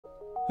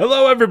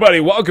Hello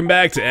everybody, welcome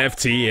back to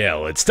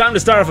FTL. It's time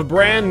to start off a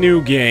brand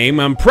new game.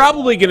 I'm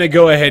probably gonna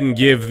go ahead and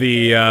give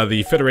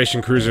the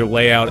Federation Cruiser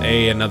Layout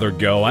A another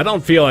go. I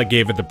don't feel I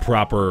gave it the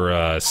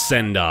proper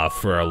send-off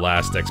for our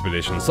last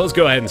expedition, so let's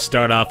go ahead and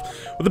start off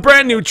with a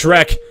brand new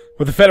trek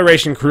with the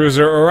Federation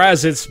Cruiser, or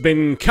as it's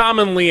been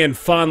commonly and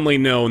fondly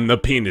known, the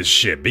penis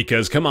ship,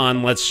 because come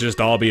on, let's just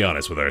all be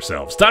honest with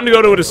ourselves. Time to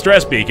go to a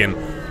distress beacon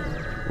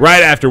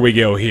right after we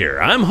go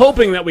here. I'm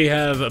hoping that we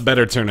have a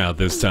better turnout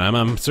this time.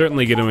 I'm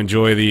certainly going to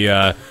enjoy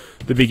the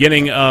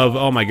beginning of...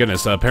 Oh my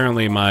goodness,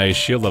 apparently my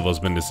shield level's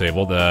been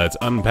disabled. It's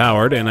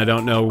unpowered, and I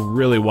don't know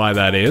really why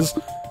that is.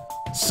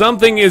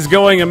 Something is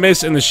going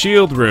amiss in the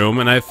shield room,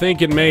 and I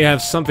think it may have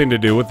something to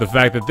do with the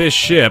fact that this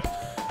ship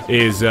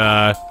is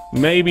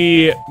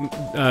maybe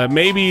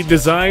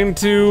designed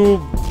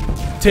to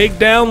take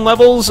down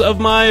levels of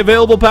my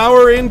available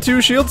power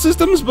into shield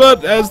systems,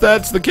 but as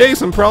that's the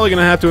case, I'm probably going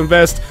to have to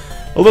invest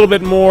a little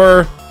bit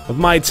more of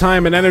my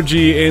time and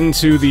energy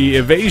into the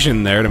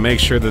evasion there to make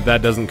sure that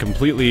that doesn't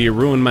completely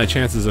ruin my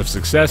chances of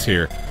success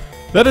here.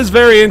 That is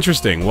very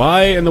interesting.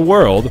 Why in the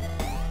world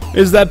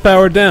is that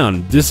powered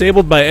down?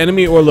 Disabled by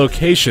enemy or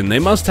location. They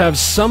must have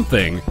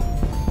something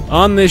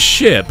on this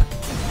ship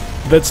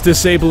that's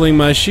disabling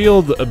my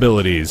shield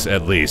abilities,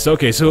 at least.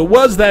 Okay, so it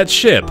was that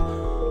ship.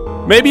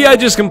 Maybe I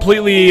just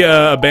completely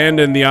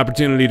abandoned the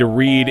opportunity to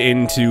read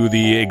into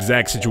the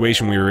exact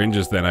situation we were in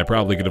just then. I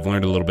probably could have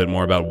learned a little bit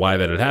more about why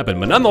that had happened,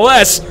 but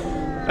nonetheless,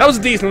 that was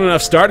a decent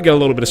enough start. Got a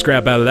little bit of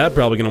scrap out of that.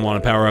 Probably going to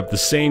want to power up the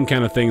same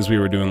kind of things we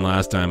were doing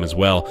last time as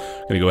well.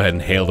 Going to go ahead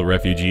and hail the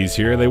refugees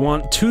here. They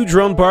want 2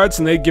 drone parts,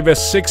 and they'd give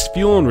us 6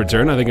 fuel in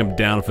return. I think I'm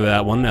down for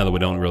that one, now that we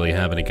don't really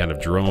have any kind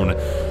of drone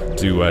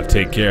to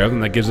take care of,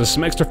 and that gives us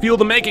some extra fuel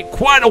to make it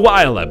quite a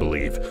while, I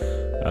believe.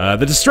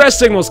 The distress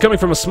signal is coming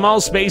from a small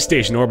space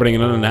station orbiting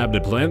an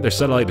uninhabited planet. Their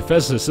satellite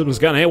defense system has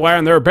gone haywire,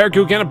 and their repair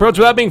crew can't approach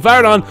without being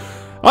fired on.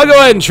 I'll go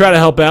ahead and try to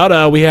help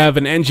out. We have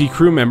an NG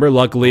crew member.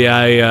 Luckily,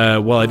 I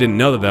didn't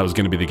know that was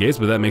going to be the case,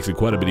 but that makes it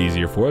quite a bit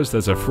easier for us.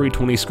 That's a free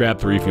 20 scrap,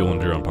 3 fuel, and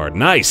drone part.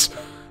 Nice!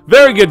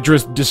 Very good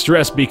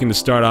distress beacon to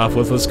start off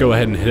with. Let's go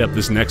ahead and hit up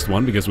this next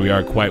one, because we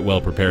are quite well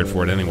prepared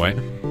for it anyway.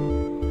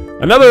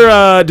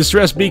 Another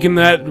distress beacon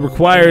that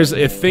requires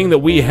a thing that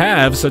we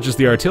have, such as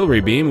the artillery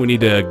beam. We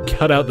need to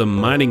cut out the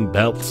mining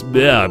belts.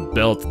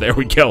 Belts, there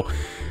we go.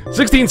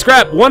 16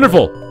 scrap,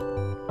 wonderful.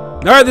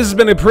 Alright, this has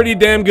been a pretty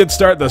damn good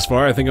start thus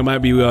far. I think I might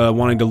be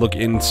wanting to look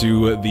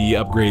into the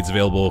upgrades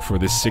available for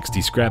this 60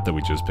 scrap that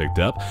we just picked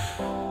up.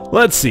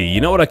 Let's see,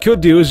 you know what I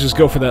could do is just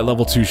go for that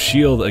level 2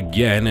 shield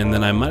again, and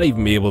then I might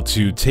even be able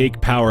to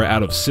take power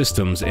out of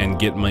systems and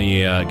get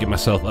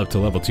myself up to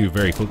level 2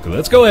 very quickly.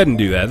 Let's go ahead and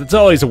do that. It's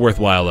always a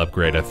worthwhile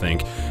upgrade, I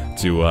think,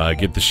 to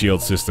get the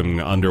shield system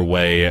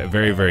underway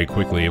very, very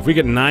quickly. If we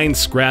get 9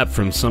 scrap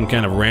from some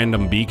kind of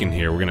random beacon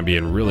here, we're going to be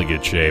in really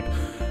good shape.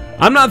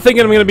 I'm not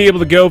thinking I'm going to be able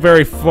to go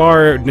very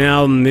far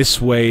down this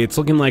way. It's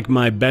looking like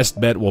my best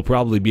bet will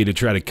probably be to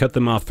try to cut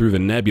them off through the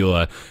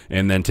nebula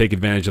and then take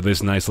advantage of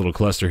this nice little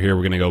cluster here.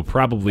 We're going to go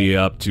probably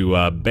up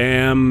to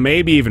bam,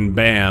 maybe even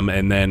bam,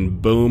 and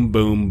then boom,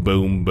 boom,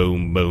 boom,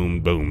 boom,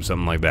 boom, boom,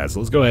 something like that. So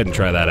let's go ahead and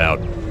try that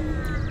out.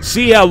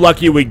 See how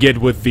lucky we get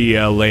with the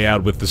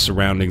layout with the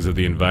surroundings of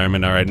the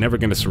environment. Alright, never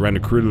going to surrender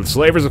crew to the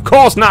slavers? Of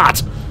course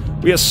not!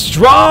 We a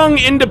strong,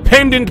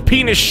 independent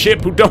penis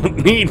ship who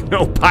don't need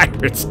no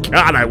pirates.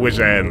 God, I wish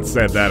I hadn't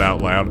said that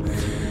out loud.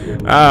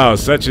 Oh,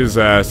 such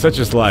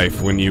is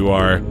life when you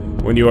are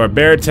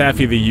Baer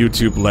Taffy the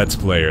YouTube Let's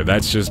Player.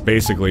 That's just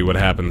basically what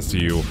happens to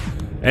you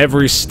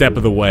every step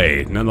of the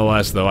way.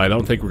 Nonetheless, though, I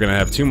don't think we're gonna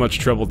have too much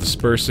trouble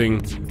dispatching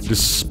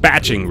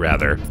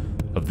rather,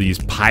 of these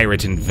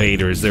pirate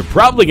invaders. They're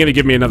probably going to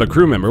give me another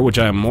crew member, which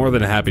I am more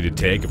than happy to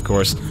take. Of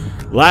course,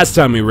 last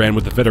time we ran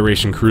with the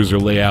Federation Cruiser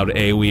Layout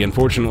A, we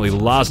unfortunately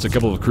lost a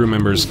couple of crew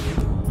members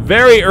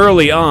very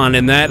early on,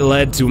 and that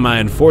led to my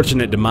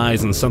unfortunate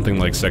demise in something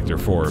like Sector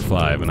 4 or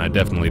 5, and I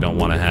definitely don't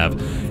want to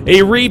have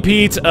a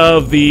repeat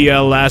of the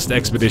last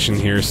expedition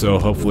here, so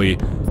hopefully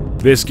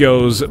this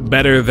goes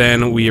better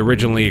than we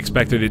originally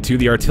expected it to.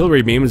 The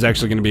artillery beam is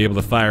actually going to be able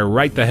to fire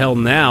right the hell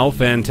now.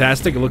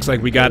 Fantastic. It looks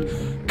like we got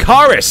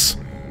Karis.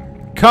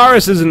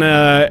 Karis is an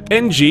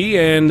NG,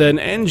 and an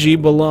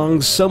NG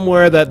belongs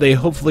somewhere that they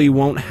hopefully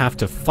won't have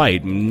to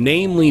fight,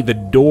 namely the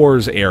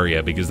doors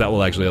area, because that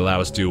will actually allow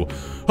us to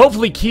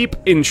hopefully keep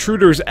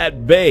intruders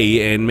at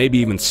bay and maybe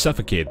even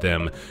suffocate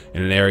them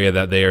in an area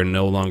that they are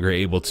no longer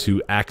able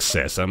to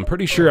access. I'm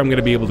pretty sure I'm going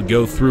to be able to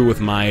go through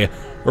with my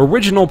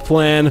original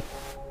plan,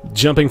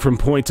 jumping from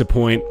point to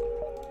point.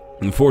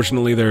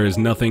 Unfortunately, there is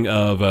nothing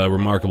of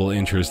remarkable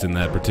interest in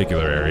that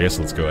particular area,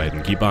 so let's go ahead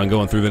and keep on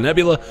going through the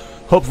nebula.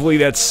 Hopefully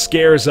that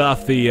scares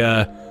off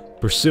the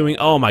pursuing...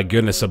 Oh my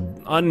goodness,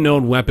 an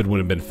unknown weapon would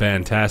have been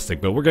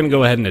fantastic, but we're going to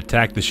go ahead and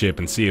attack the ship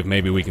and see if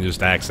maybe we can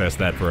just access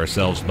that for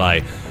ourselves by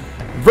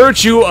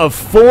virtue of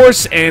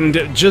force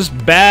and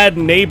just bad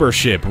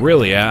neighborship.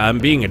 Really, I'm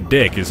being a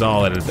dick is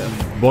all it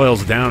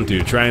boils down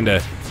to, trying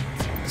to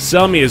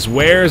sell me his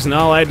wares, and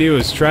all I do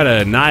is try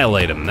to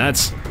annihilate him.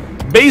 That's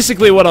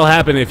basically what'll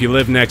happen if you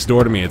live next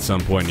door to me at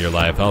some point in your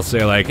life. I'll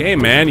say like, hey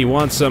man, you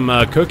want some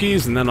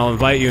cookies? And then I'll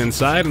invite you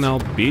inside and I'll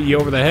beat you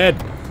over the head.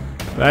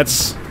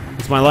 That's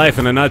my life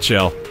in a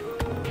nutshell.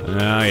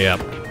 Yeah.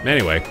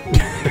 Anyway,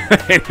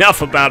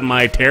 enough about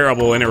my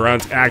terrible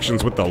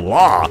interactions with the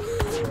law.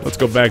 Let's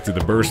go back to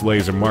the Burst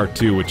Laser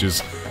Mark II, which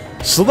is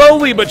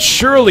slowly but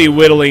surely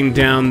whittling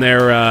down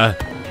their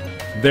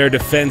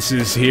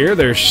defenses here,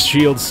 their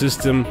shield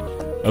system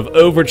of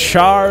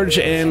overcharge,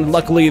 and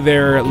luckily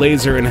their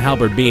laser and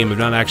halberd beam have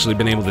not actually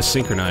been able to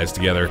synchronize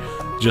together.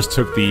 Just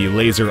took the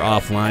laser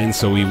offline,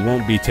 so we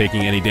won't be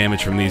taking any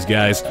damage from these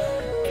guys.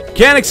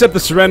 Can't accept the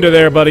surrender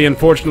there, buddy.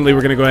 Unfortunately,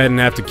 we're gonna go ahead and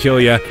have to kill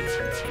you.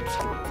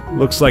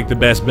 Looks like the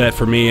best bet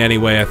for me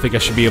anyway. I think I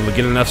should be able to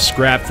get enough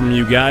scrap from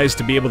you guys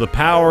to be able to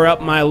power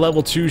up my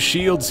level 2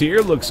 shields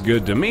here. Looks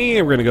good to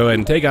me. We're gonna go ahead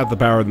and take out the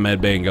power of the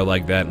medbay and go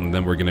like that, and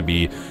then we're gonna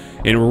be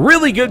in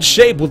really good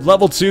shape with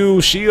level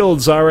 2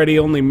 shields already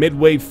only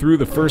midway through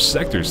the first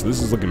sector, so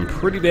this is looking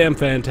pretty damn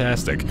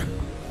fantastic.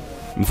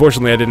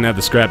 Unfortunately, I didn't have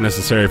the scrap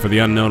necessary for the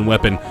unknown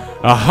weapon.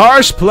 A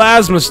harsh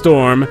plasma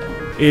storm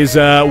is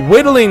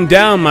whittling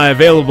down my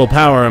available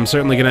power. I'm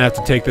certainly going to have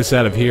to take this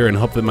out of here and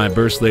hope that my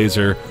Burst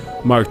Laser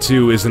Mark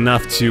II is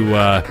enough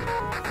to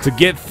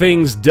get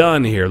things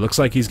done here. Looks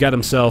like he's got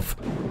himself...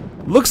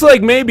 Looks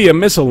like maybe a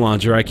missile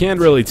launcher. I can't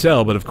really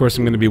tell, but of course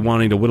I'm going to be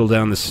wanting to whittle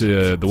down this,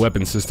 the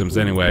weapon systems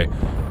anyway,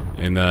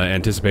 in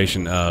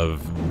anticipation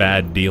of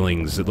bad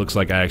dealings. It looks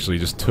like I actually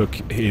just took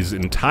his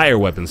entire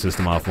weapon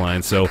system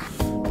offline, so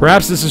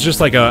perhaps this is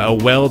just like a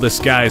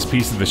well-disguised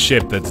piece of the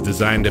ship that's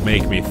designed to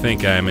make me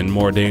think I'm in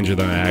more danger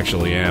than I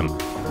actually am.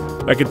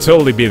 That could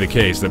totally be the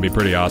case. That'd be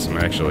pretty awesome,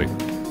 actually.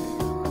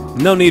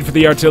 No need for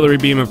the artillery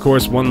beam, of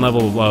course. One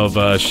level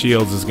of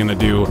shields is going to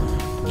do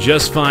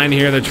just fine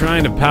here. They're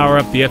trying to power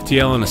up the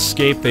FTL and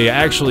escape. They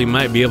actually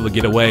might be able to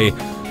get away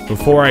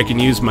before I can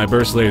use my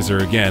burst laser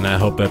again. I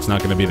hope that's not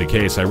going to be the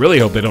case. I really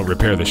hope they don't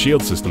repair the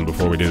shield system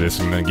before we do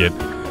this. I'm going to get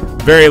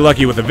very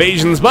lucky with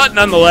evasions, but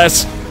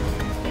nonetheless,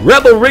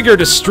 Rebel Rigger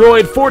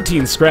destroyed.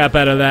 14 scrap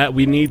out of that.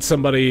 We need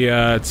somebody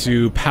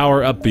to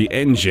power up the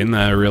engine.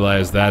 I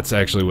realize that's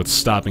actually what's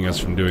stopping us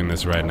from doing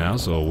this right now.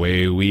 So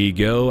away we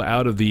go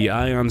out of the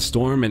Ion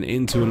Storm and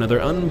into another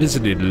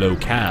unvisited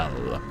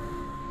locale.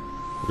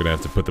 We're gonna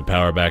have to put the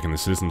power back in the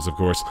systems, of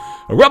course.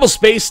 A Rebel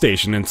space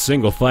station and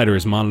single fighter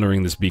is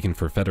monitoring this beacon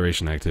for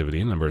Federation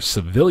activity. A number of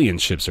civilian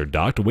ships are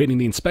docked, awaiting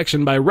the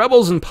inspection by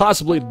rebels and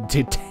possibly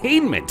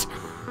detainment.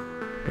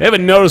 They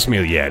haven't noticed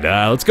me yet.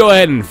 Let's go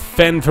ahead and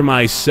fend for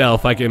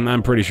myself.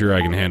 I'm pretty sure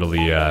I can handle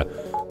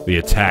the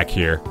attack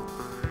here.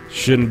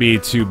 Shouldn't be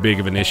too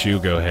big of an issue.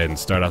 Go ahead and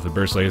start off the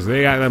burst laser.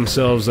 They got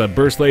themselves a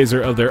burst laser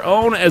of their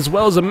own, as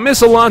well as a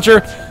missile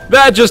launcher.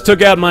 That just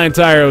took out my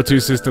entire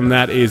O2 system.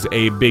 That is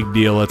a big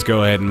deal. Let's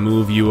go ahead and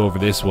move you over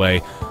this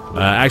way.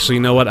 Actually,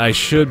 you know what? I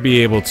should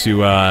be able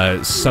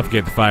to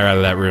suffocate the fire out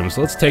of that room.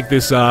 So let's take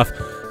this off.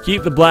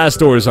 Keep the blast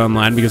doors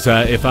online, because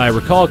if I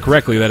recall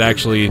correctly, that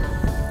actually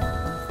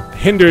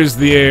hinders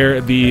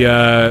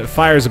the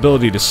fire's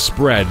ability to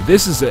spread.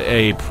 This is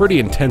a pretty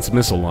intense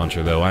missile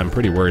launcher, though. I'm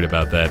pretty worried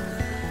about that.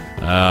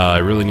 I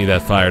really need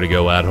that fire to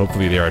go out.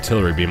 Hopefully the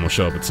artillery beam will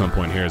show up at some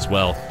point here as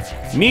well.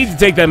 Need to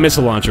take that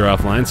missile launcher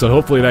offline, so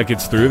hopefully that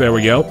gets through. There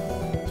we go.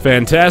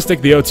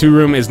 Fantastic. The O2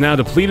 room is now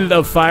depleted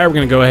of fire. We're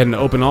going to go ahead and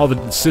open all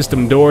the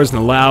system doors and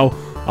allow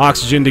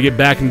oxygen to get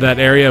back into that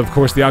area. Of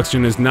course, the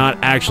oxygen is not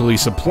actually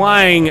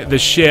supplying the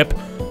ship,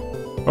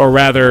 or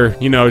rather,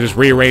 you know, just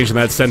rearranging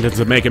that sentence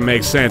to make it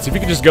make sense. If you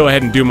could just go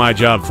ahead and do my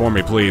job for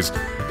me, please.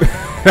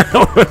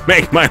 That would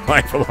make my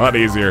life a lot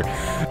easier.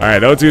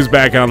 Alright, O2's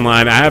back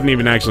online. I haven't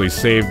even actually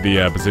saved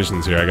the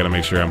positions here. I gotta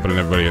make sure I'm putting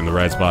everybody in the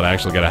right spot. I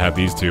actually gotta have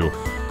these two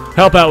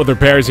help out with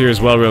repairs here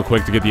as well real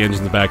quick to get the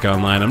engines back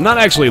online. I'm not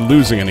actually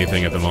losing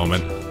anything at the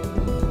moment.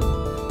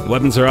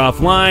 Weapons are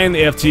offline.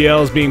 The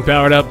FTL is being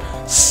powered up.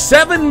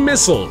 7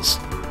 missiles!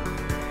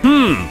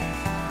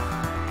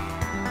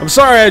 I'm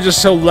sorry I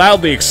just so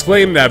loudly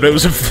exclaimed that, but it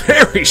was a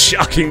very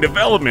shocking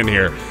development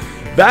here.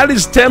 That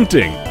is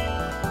tempting.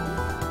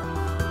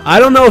 I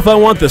don't know if I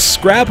want the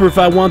scrap or if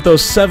I want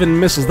those 7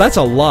 missiles. That's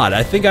a lot.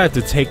 I think I have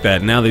to take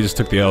that. Now they just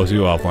took the O2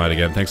 offline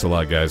again. Thanks a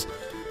lot, guys.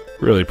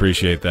 Really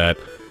appreciate that.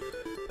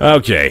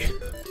 Okay.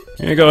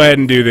 Gonna go ahead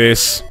and do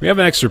this. We have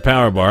an extra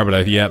power bar,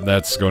 but yeah,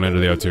 that's going into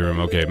the O2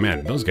 room. Okay,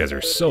 man, those guys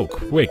are so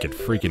quick at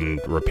freaking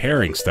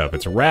repairing stuff.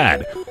 It's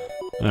rad.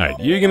 Alright,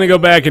 you're gonna go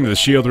back into the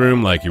shield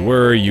room like you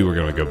were. You were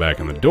gonna go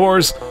back in the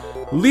doors.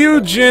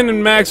 Liu Jin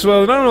and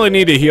Maxwell don't really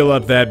need to heal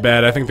up that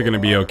bad. I think they're going to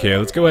be okay.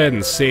 Let's go ahead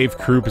and save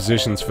crew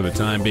positions for the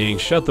time being.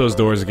 Shut those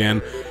doors again.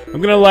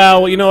 I'm going to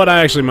allow... You know what?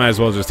 I actually might as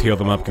well just heal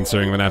them up,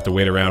 considering I'm going to have to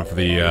wait around for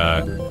the...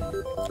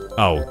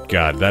 Oh,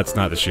 God. That's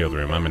not the shield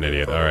room. I'm an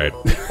idiot. Alright.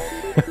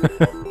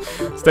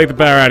 Let's take the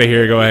power out of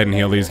here. Go ahead and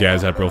heal these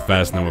guys up real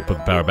fast, and then we'll put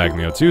the power back in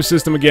the O2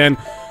 system again.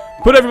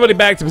 Put everybody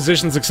back to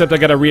positions, except I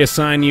gotta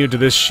reassign you to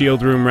this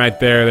shield room right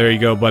there. There you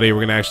go, buddy. We're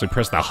gonna actually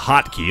press the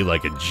hotkey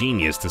like a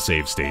genius to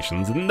save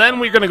stations, and then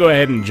we're gonna go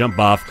ahead and jump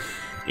off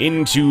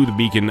into the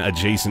beacon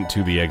adjacent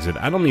to the exit.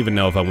 I don't even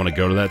know if I want to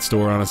go to that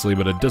store, honestly,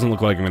 but it doesn't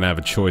look like I'm going to have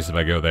a choice if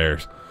I go there.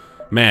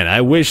 Man,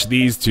 I wish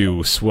these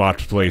two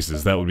swapped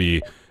places. That would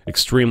be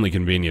extremely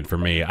convenient for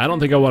me. I don't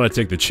think I want to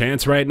take the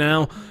chance right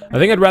now. I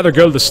think I'd rather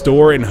go to the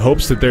store in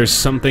hopes that there's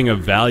something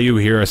of value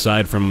here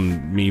aside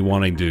from me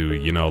wanting to,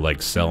 you know,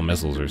 like sell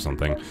missiles or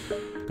something.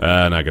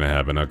 Not gonna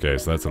happen. Okay,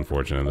 so that's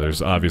unfortunate.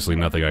 There's obviously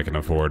nothing I can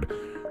afford.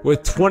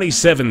 With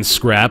 27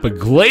 scrap, a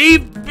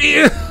glaive?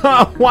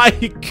 Why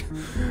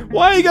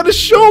you gotta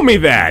show me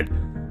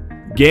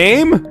that?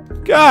 Game?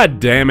 God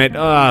damn it.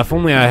 If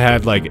only I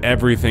had, like,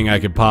 everything I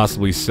could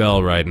possibly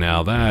sell right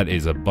now. That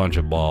is a bunch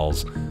of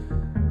balls.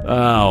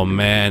 Oh,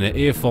 man,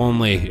 if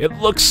only. It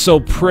looks so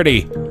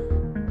pretty,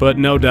 but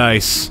no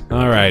dice.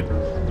 Alright.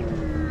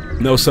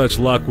 No such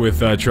luck with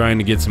trying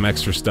to get some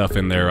extra stuff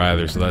in there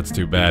either, so that's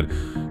too bad.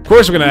 Of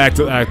course we're gonna act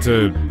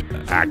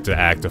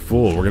a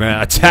fool. We're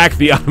gonna attack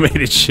the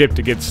automated ship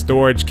to get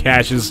storage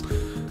caches.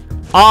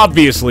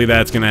 Obviously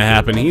that's gonna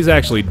happen. He's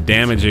actually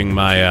damaging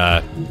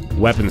my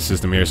weapon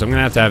system here, so I'm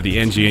gonna have the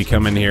NGA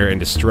come in here and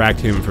distract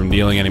him from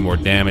dealing any more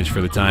damage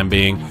for the time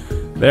being.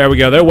 There we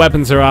go. Their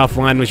weapons are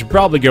offline. We should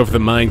probably go for the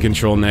mind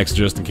control next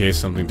just in case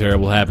something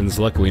terrible happens.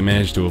 Luckily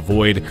managed to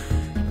avoid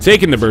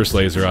taking the burst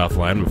laser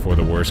offline before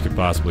the worst could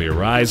possibly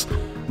arise.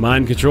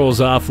 Mind control's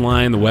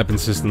offline. The weapon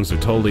systems are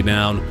totally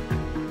down.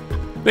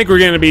 I think we're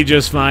gonna be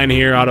just fine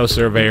here. Auto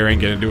surveyor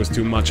ain't gonna do us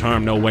too much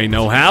harm. No way,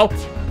 no how.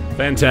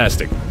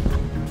 Fantastic.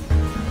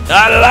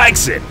 I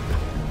likes it.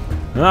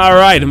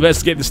 Alright,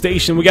 investigate the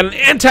station. We got an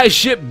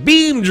anti-ship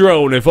beam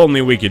drone. If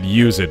only we could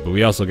use it, but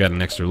we also got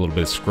an extra little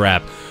bit of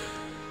scrap.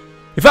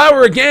 If I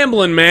were a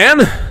gambling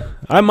man,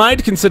 I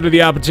might consider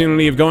the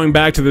opportunity of going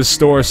back to this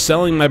store,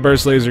 selling my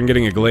burst laser and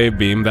getting a glaive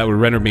beam. That would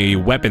render me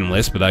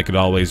weaponless, but I could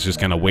always just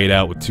kind of wait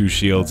out with 2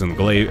 shields and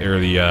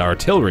the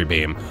artillery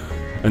beam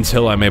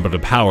until I'm able to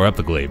power up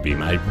the glaive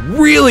beam. I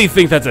really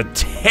think that's a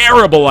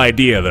terrible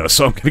idea, though,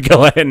 so I'm going to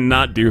go ahead and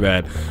not do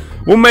that.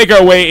 We'll make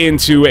our way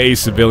into a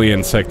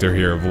civilian sector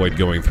here, avoid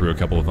going through a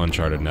couple of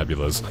uncharted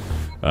nebulas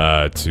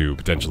to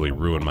potentially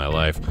ruin my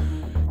life.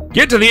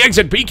 Get to the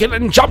exit beacon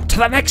and jump to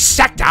the next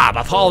sector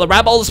before the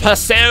rebels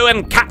pursue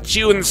and catch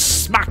you and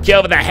smack you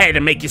over the head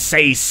and make you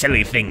say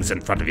silly things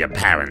in front of your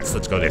parents.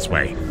 Let's go this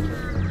way.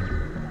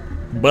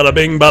 Bada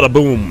bing, bada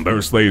boom.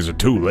 Burst laser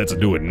 2, let's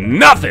do it.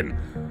 Nothing!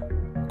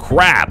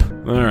 Crap.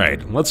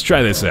 Alright, let's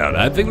try this out.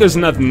 I think there's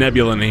enough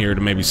nebula in here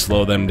to maybe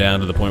slow them down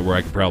to the point where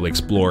I could probably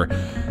explore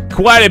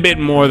quite a bit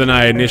more than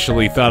I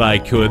initially thought I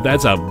could.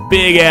 That's a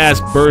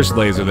big-ass burst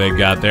laser they've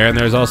got there, and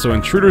there's also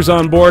intruders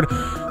on board.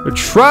 They're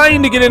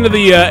trying to get into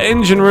the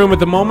engine room at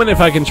the moment. If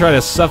I can try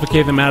to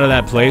suffocate them out of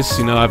that place.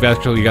 You know, I've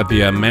actually got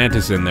the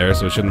Mantis in there,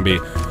 so it shouldn't be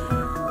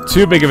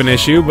too big of an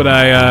issue. But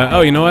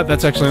oh, you know what?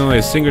 That's actually only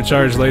a single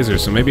charge laser,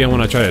 so maybe I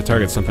want to try to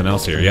target something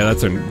else here. Yeah,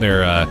 that's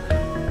their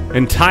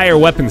entire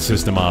weapon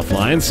system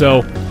offline,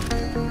 so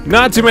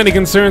not too many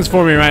concerns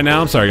for me right now.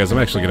 I'm sorry, guys. I'm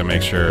actually going to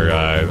make sure...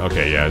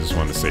 okay, yeah, I just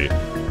wanted to see.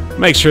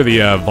 Make sure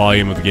the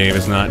volume of the game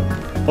is not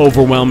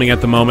overwhelming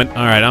at the moment.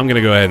 Alright, I'm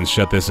gonna go ahead and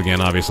shut this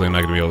again. Obviously, I'm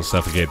not gonna be able to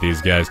suffocate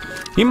these guys.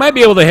 He might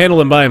be able to handle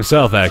him by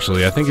himself,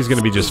 actually. I think he's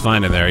gonna be just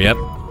fine in there. Yep.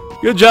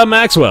 Good job,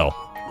 Maxwell.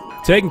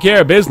 Taking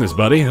care of business,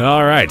 buddy.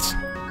 Alright.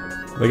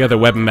 They got their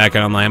weapon back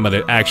online, but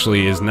it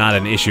actually is not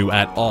an issue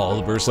at all.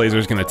 The burst laser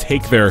is gonna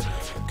take their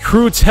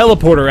crew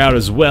teleporter out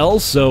as well,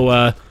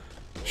 so,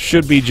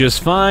 should be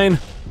just fine.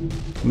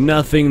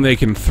 Nothing they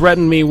can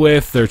threaten me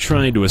with. They're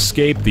trying to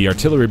escape. The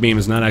artillery beam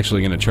is not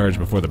actually going to charge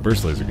before the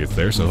burst laser gets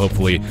there, so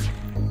hopefully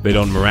they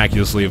don't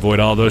miraculously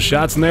avoid all those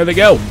shots, and there they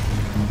go.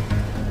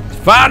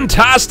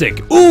 Fantastic!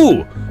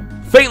 Ooh!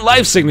 Faint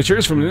life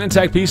signatures from an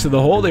intact piece of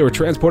the hull. They were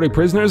transporting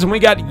prisoners, and we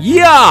got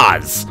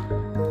Yaz!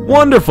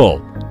 Wonderful!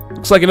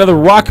 Looks like another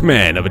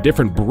Rockman of a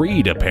different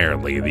breed,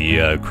 apparently.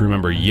 The crew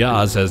member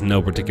Yaz has no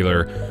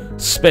particular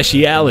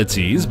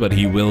specialities, but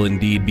he will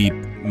indeed be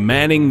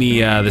manning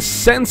the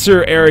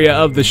sensor area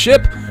of the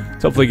ship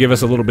to hopefully give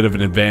us a little bit of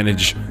an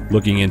advantage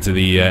looking into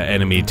the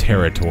enemy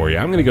territory.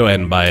 I'm going to go ahead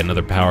and buy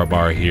another power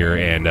bar here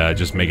and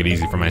just make it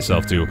easy for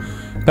myself to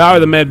power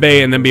the med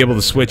bay and then be able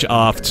to switch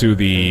off to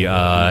the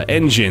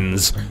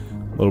engines.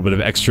 A little bit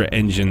of extra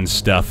engine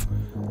stuff.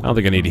 I don't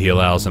think I need to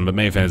heal Allison, but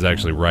Mayfan is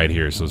actually right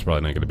here, so it's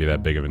probably not going to be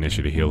that big of an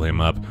issue to heal him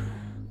up.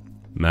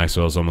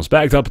 Maxwell's almost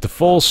backed up to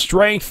full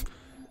strength.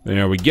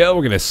 There we go.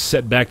 We're going to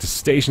set back to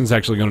stations.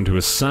 Actually going to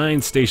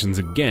assign stations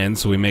again,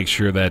 so we make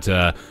sure that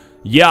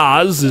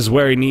Yaz is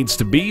where he needs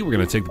to be. We're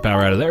going to take the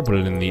power out of there, put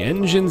it in the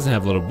engines, and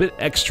have a little bit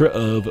extra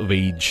of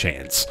a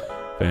chance.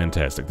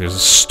 Fantastic. There's a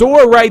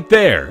store right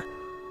there.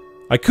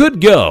 I could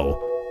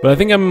go, but I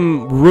think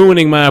I'm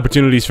ruining my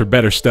opportunities for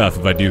better stuff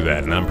if I do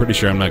that, and I'm pretty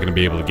sure I'm not going to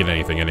be able to get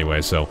anything anyway,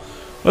 so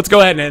let's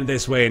go ahead and end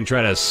this way and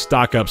try to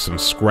stock up some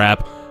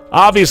scrap.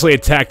 Obviously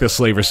attack the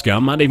slaver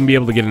scum. Might even be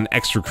able to get an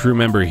extra crew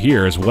member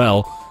here as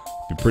well.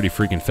 Be pretty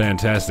freaking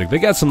fantastic. They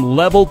got some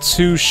level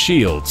 2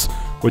 shields,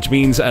 which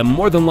means I'm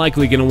more than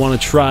likely going to want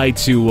to try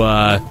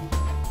to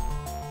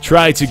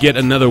try to get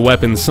another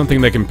weapon,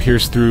 something that can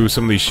pierce through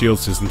some of these shield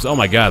systems. Oh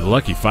my god,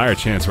 lucky fire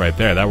chance right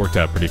there. That worked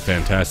out pretty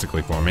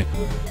fantastically for me.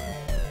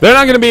 They're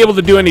not going to be able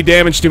to do any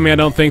damage to me, I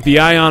don't think. The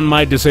ion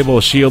might disable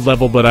a shield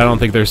level, but I don't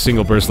think their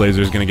single burst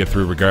laser is going to get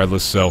through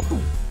regardless, so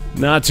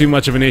not too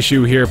much of an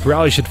issue here.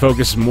 Probably should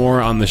focus more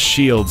on the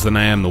shields than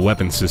I am the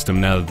weapon system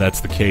now that that's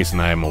the case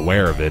and I am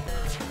aware of it.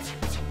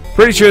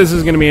 Pretty sure this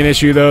is going to be an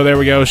issue, though. There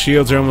we go.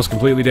 Shields are almost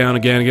completely down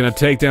again. Going to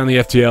take down the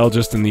FTL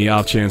just in the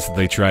off chance that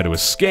they try to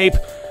escape.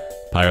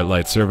 Pirate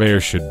Light Surveyor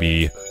should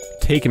be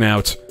taken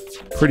out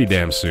pretty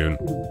damn soon.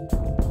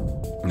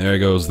 There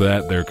goes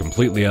that. They're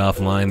completely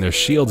offline. Their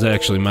shields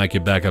actually might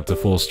get back up to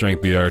full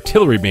strength. The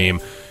artillery beam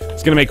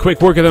is going to make quick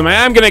work of them.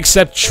 I'm going to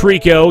accept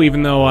Trico,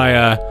 even though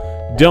I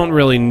don't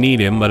really need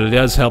him, but it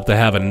does help to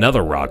have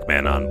another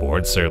Rockman on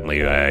board.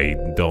 Certainly, I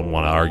don't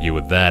want to argue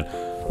with that.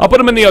 I'll put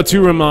him in the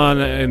O2 room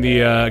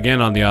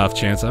again on the off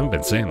chance. I haven't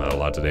been saying that a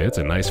lot today. It's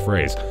a nice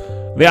phrase.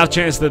 The off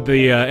chance that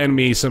the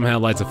enemy somehow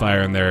lights a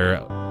fire in there,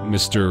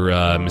 Mr.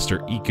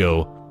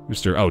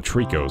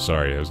 Trico,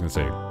 sorry. I was going to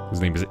say,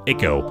 his name is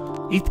Ico.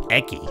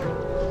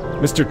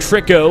 Mr.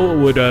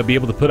 Trico would be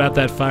able to put out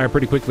that fire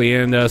pretty quickly,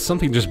 and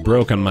something just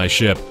broke on my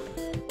ship.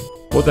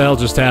 What the hell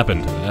just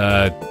happened?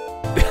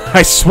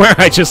 I swear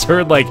I just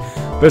heard, like,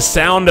 the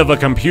sound of a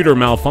computer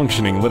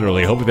malfunctioning,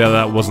 literally. Hopefully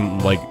that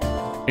wasn't, like,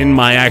 in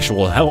my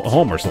actual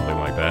home or something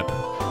like that.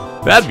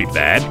 That'd be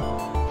bad.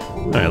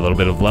 Alright, a little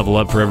bit of level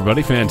up for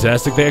everybody.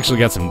 Fantastic. They actually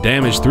got some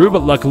damage through,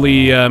 but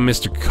luckily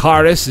Mr.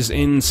 Cardis is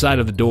inside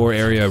of the door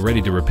area,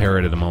 ready to repair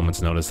it at a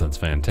moment's notice. That's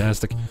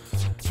fantastic.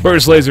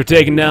 Burst laser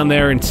taking down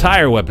their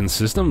entire weapon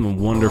system.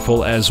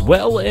 Wonderful as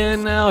well.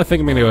 And now I think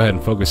I'm going to go ahead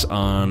and focus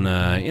on...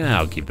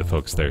 I'll keep the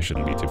focus there.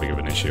 Shouldn't be too big of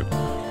an issue.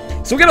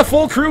 So we got a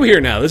full crew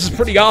here now. This is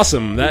pretty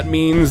awesome. That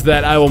means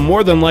that I will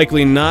more than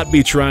likely not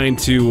be trying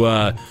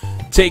to...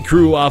 take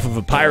crew off of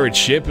a pirate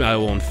ship. I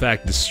will in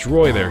fact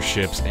destroy their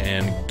ships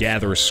and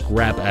gather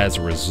scrap as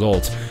a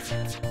result.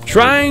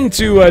 Trying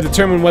to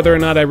determine whether or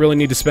not I really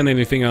need to spend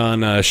anything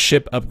on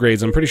ship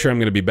upgrades. I'm pretty sure I'm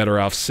going to be better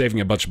off saving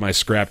a bunch of my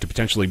scrap to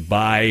potentially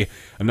buy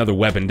another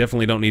weapon.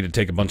 Definitely don't need to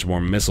take a bunch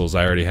more missiles.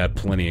 I already have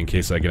plenty in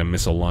case I get a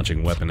missile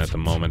launching weapon at the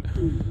moment.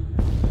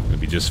 Gonna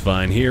be just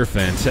fine here.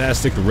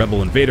 Fantastic. The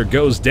Rebel Invader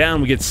goes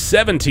down. We get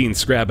 17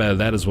 scrap out of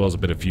that as well as a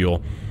bit of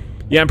fuel.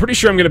 Yeah, I'm pretty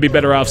sure I'm going to be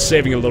better off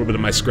saving a little bit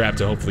of my scrap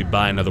to hopefully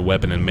buy another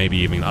weapon and maybe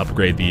even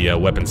upgrade the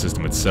weapon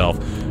system itself.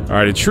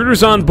 Alright,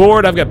 intruders on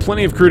board. I've got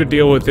plenty of crew to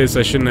deal with this.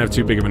 I shouldn't have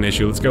too big of an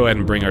issue. Let's go ahead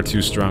and bring our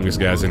two strongest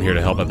guys in here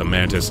to help out the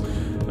Mantis.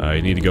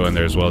 You need to go in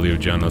there as well, Leo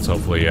John. Let's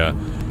hopefully...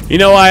 You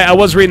know, I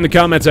was reading the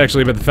comments,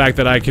 actually, about the fact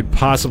that I could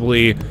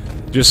possibly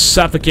just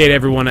suffocate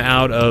everyone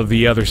out of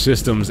the other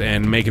systems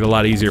and make it a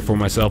lot easier for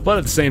myself. But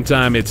at the same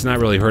time, it's not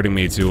really hurting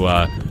me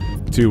to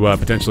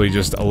potentially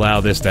just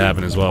allow this to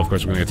happen as well. Of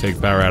course, we're going to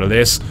take power out of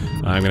this.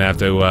 I'm going to have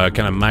to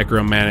kind of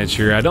micromanage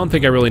here. I don't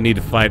think I really need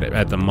to fight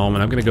at the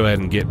moment. I'm going to go ahead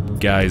and get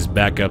guys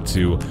back up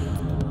to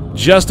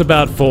just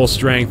about full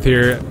strength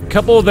here. A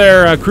couple of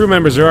their crew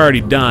members are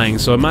already dying,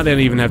 so I might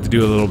even have to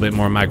do a little bit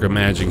more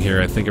micromanaging here.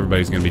 I think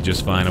everybody's going to be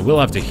just fine. I will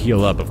have to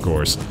heal up, of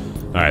course.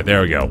 Alright,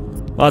 there we go.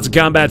 Lots of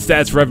combat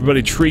stats for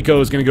everybody. Trico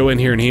is going to go in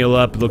here and heal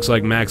up. It looks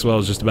like Maxwell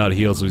is just about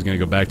healed, so he's going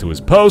to go back to his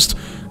post.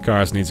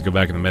 Karas needs to go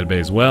back in the medbay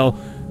as well.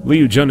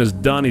 Liu Jun is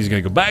done. He's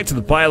going to go back to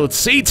the pilot's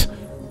seat.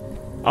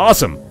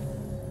 Awesome.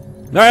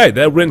 Alright,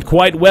 that went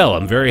quite well.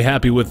 I'm very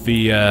happy with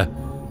the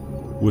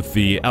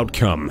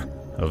outcome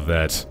of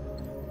that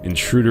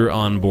intruder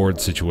on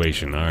board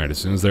situation. Alright, as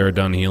soon as they're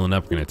done healing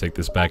up, we're going to take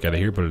this back out of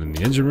here, put it in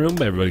the engine room.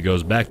 Everybody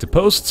goes back to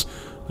posts.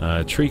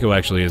 Trico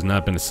actually has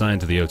not been assigned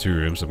to the O2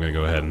 room, so I'm going to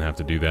go ahead and have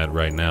to do that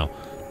right now.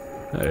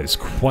 That is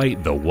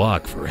quite the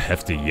walk for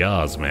hefty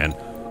yaws, man.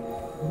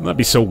 That'd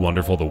be so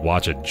wonderful to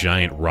watch a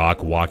giant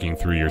rock walking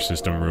through your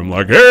system room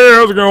like, hey,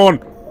 how's it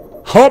going?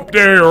 Hump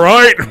day,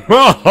 right?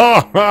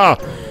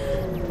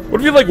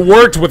 What if you, like,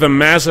 worked with a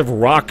massive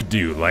rock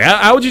dude? Like,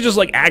 how would you just,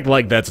 like, act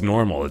like that's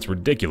normal? It's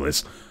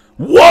ridiculous.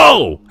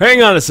 Whoa!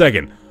 Hang on a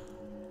second.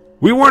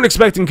 We weren't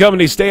expecting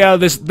company to stay out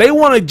of this. They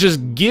want to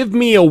just give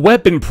me a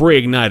weapon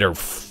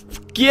pre-igniter.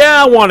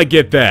 Yeah, I want to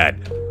get that.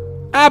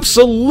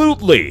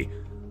 Absolutely.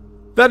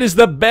 That is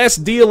the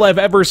best deal I've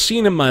ever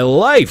seen in my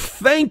life.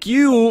 Thank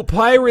you,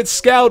 Pirate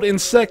Scout in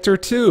Sector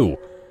 2.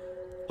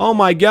 Oh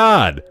my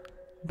god.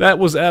 That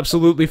was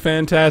absolutely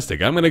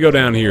fantastic. I'm gonna go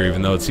down here,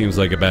 even though it seems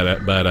like a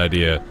bad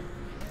idea.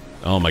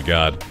 Oh my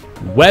god.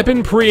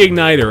 Weapon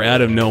pre-igniter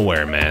out of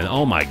nowhere, man.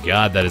 Oh my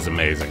god, that is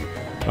amazing.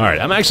 Alright,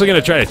 I'm actually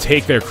gonna try to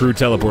take their crew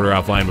teleporter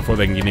offline before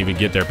they can even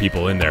get their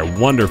people in there.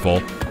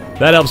 Wonderful.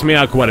 That helps me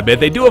out quite a bit.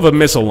 They do have a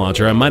missile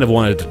launcher. I might have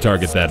wanted to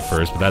target that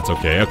first, but that's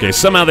okay. Okay,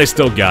 somehow they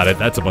still got it.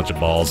 That's a bunch of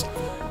balls.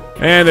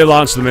 And they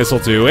launched the missile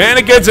too. And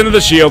it gets into the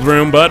shield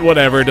room, but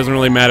whatever. It doesn't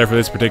really matter for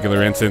this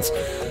particular instance.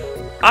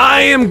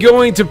 I am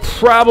going to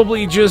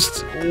probably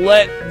just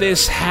let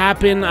this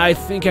happen. I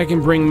think I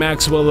can bring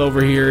Maxwell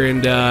over here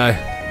and,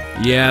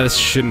 yeah, this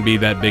shouldn't be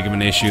that big of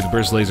an issue. The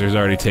burst laser has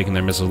already taken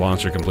their missile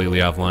launcher completely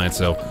offline,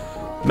 so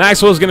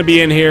Maxwell's going to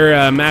be in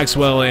here.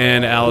 Maxwell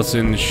and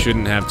Allison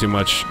shouldn't have too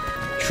much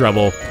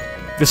trouble.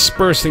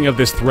 dispersing of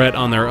this threat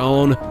on their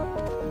own.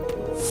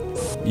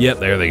 Yep,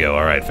 there they go.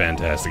 Alright,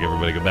 fantastic.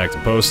 Everybody go back to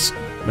posts.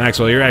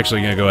 Maxwell, you're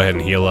actually going to go ahead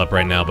and heal up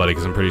right now, buddy,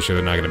 because I'm pretty sure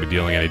they're not going to be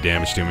dealing any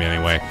damage to me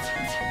anyway.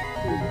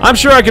 I'm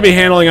sure I could be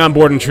handling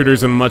onboard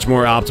intruders in a much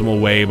more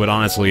optimal way, but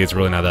honestly, it's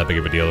really not that big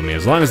of a deal to me.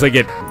 As long as they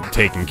get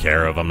taken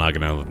care of, I'm not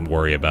going to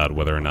worry about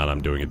whether or not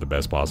I'm doing it the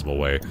best possible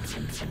way.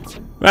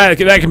 That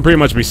can pretty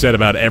much be said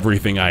about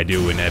everything I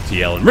do in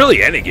FTL, and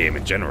really any game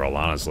in general,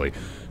 honestly.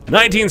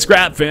 19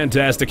 scrap,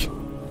 fantastic.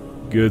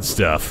 Good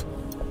stuff.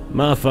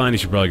 Fine, you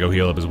should probably go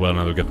heal up as well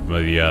now that we've got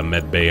the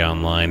med bay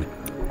online.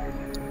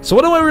 So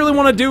what do I really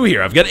want to do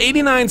here? I've got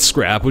 89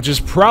 scrap, which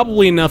is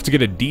probably enough to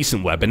get a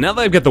decent weapon. Now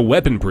that I've got the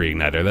weapon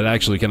pre-igniter, that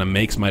actually kind of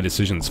makes my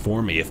decisions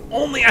for me. If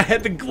only I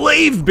had the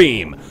glaive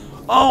beam!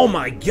 Oh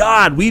my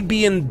god, we'd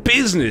be in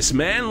business,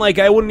 man! Like,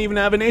 I wouldn't even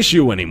have an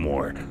issue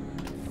anymore.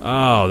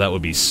 Oh, that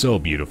would be so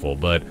beautiful,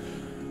 but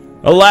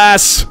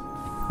alas,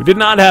 we did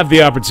not have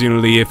the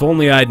opportunity. If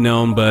only I'd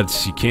known,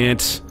 but you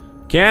can't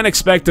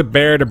expect a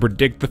bear to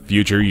predict the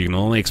future. You can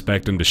only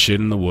expect him to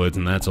shit in the woods,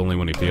 and that's only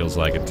when he feels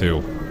like it,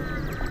 too.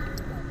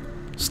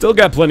 Still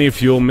got plenty of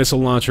fuel. Missile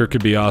launcher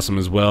could be awesome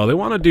as well. They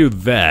want to do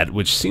that,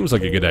 which seems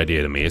like a good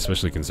idea to me,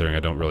 especially considering I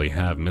don't really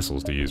have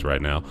missiles to use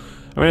right now.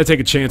 I'm going to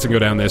take a chance and go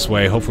down this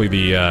way. Hopefully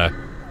the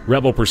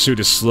rebel pursuit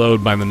is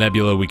slowed by the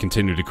nebula we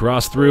continue to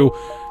cross through.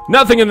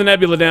 Nothing in the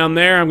nebula down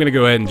there. I'm going to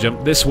go ahead and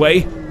jump this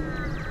way.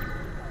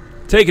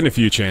 Taking a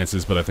few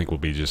chances, but I think we'll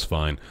be just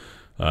fine.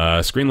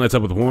 Screen lights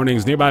up with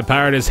warnings. Nearby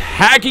pirate is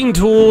hacking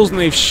tools, and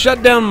they've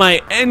shut down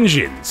my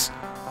engines.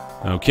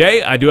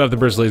 Okay, I do have the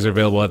burst laser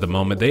available at the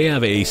moment. They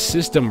have a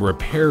system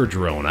repair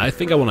drone. I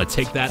think I want to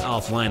take that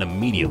offline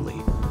immediately.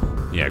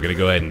 Yeah, I'm going to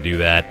go ahead and do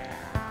that.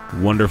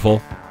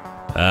 Wonderful.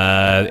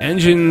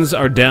 Engines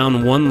are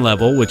down 1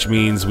 level, which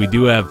means we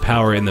do have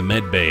power in the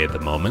med bay at the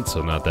moment,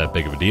 so not that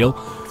big of a deal.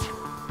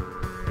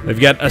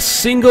 They've got a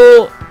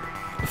single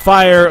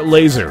fire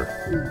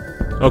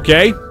laser.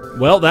 Okay,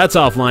 well, that's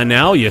offline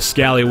now, you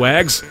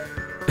scallywags.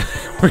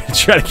 We're gonna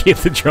try to keep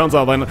the drones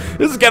offline.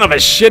 This is kind of a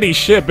shitty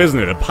ship, isn't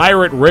it? A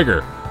pirate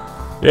rigger.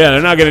 Yeah,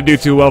 they're not gonna do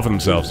too well for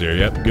themselves here.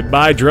 Yep,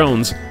 goodbye,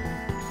 drones.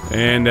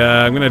 And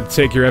I'm gonna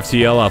take your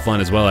FTL offline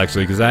as well,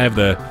 actually, because I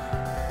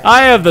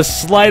have the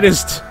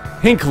slightest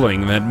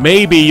inkling that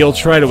maybe you'll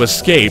try to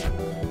escape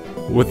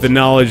with the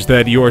knowledge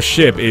that your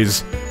ship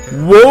is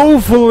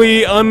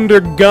woefully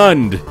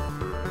undergunned.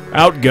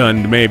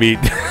 Outgunned, maybe.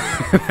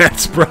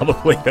 That's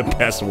probably the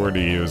best word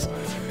to use.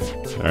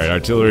 Alright,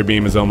 artillery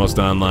beam is almost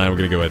online. We're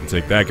going to go ahead and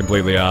take that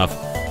completely off.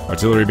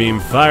 Artillery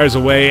beam fires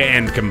away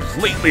and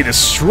completely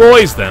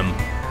destroys them.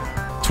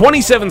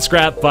 27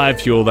 scrap,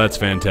 5 fuel. That's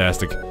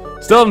fantastic.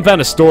 Still haven't found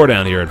a store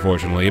down here,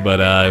 unfortunately,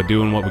 but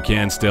doing what we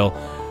can still.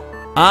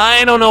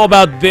 I don't know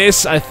about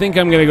this. I think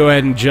I'm going to go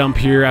ahead and jump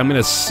here. I'm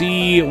going to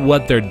see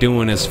what they're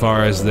doing as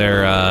far as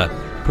their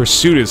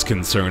pursuit is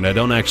concerned. I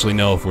don't actually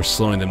know if we're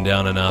slowing them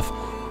down enough.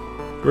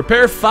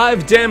 Repair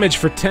 5 damage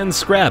for 10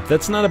 scrap.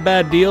 That's not a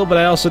bad deal, but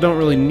I also don't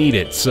really need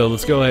it, so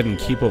let's go ahead and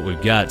keep what we've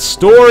got.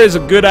 Store is a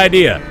good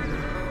idea.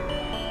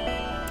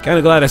 Kind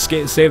of glad I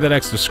saved that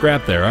extra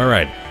scrap there.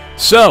 Alright,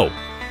 so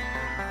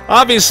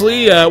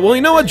obviously, well,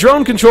 you know what?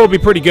 Drone control would be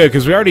pretty good,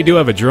 because we already do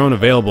have a drone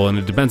available, and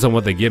it depends on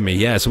what they give me.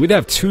 Yeah, so we'd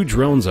have 2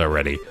 drones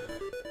already.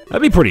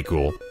 That'd be pretty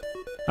cool.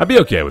 I'd be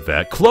okay with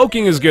that.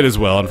 Cloaking is good as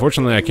well.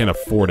 Unfortunately, I can't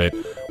afford it.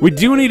 We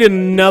do need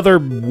another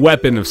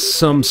weapon of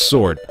some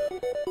sort.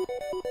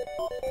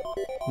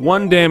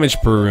 1 damage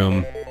per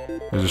room.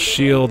 There's a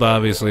shield,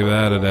 obviously.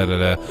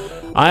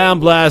 Ion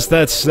blast.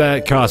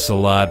 That costs a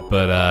lot,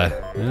 but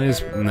no,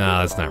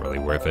 that's not really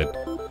worth it.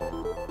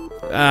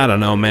 I don't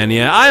know, man.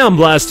 Yeah, ion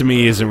blast to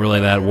me isn't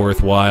really that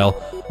worthwhile.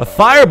 A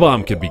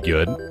firebomb could be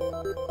good.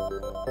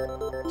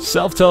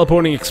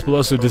 Self-teleporting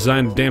explosive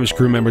designed to damage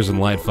crew members and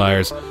light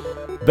fires.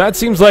 That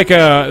seems like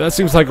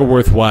a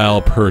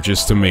worthwhile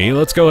purchase to me.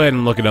 Let's go ahead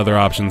and look at other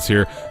options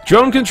here.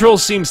 Drone control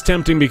seems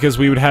tempting because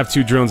we would have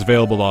 2 drones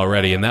available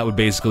already, and that would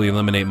basically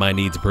eliminate my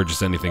need to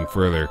purchase anything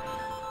further.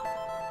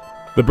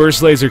 The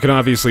burst laser can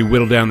obviously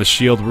whittle down the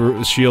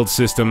shield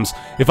systems.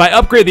 If I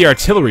upgrade the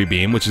artillery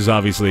beam, which is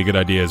obviously a good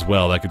idea as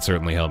well, that could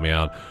certainly help me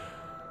out.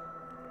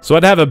 So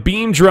I'd have a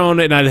beam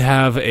drone, and I'd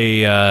have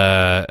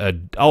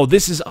oh,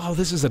 this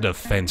is a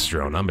defense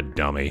drone. I'm a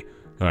dummy.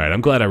 Alright,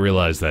 I'm glad I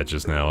realized that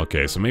just now.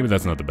 Okay, so maybe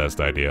that's not the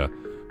best idea.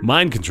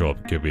 Mind control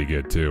could be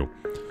good, too.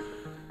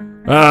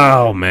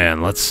 Oh,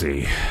 man, let's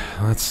see.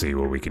 Let's see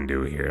what we can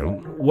do here.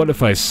 What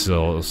if I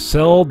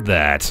sell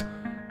that?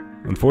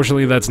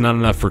 Unfortunately, that's not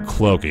enough for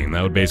cloaking.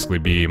 That would basically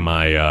be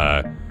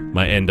my,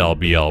 my end-all,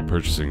 be-all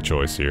purchasing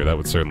choice here. That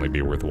would certainly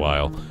be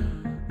worthwhile.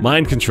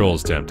 Mind control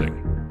is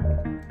tempting.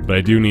 But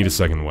I do need a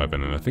second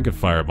weapon, and I think a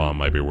firebomb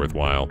might be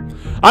worthwhile.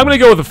 I'm gonna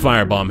go with a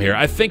firebomb here.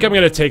 I think I'm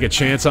gonna take a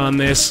chance on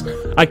this.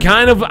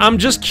 I'm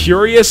just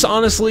curious,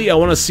 honestly. I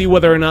want to see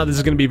whether or not this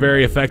is gonna be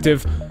very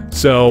effective.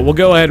 So we'll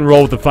go ahead and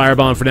roll with the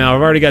firebomb for now.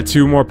 I've already got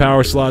 2 more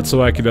power slots,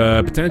 so I could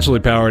potentially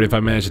power it if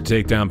I manage to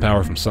take down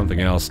power from something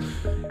else.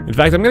 In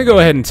fact, I'm gonna go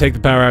ahead and take the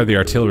power out of the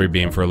artillery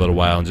beam for a little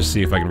while and just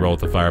see if I can roll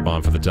with the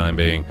firebomb for the time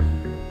being.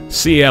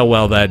 See how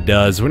well that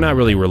does. We're not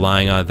really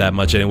relying on it that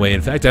much anyway.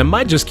 In fact, I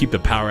might just keep the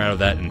power out of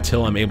that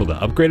until I'm able to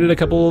upgrade it a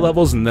couple of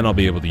levels, and then I'll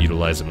be able to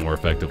utilize it more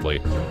effectively.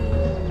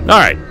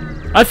 Alright,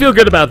 I feel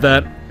good about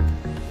that.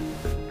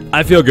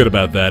 I feel good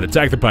about that.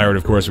 Attack the pirate,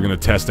 of course. We're going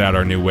to test out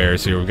our new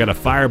wares here. We've got a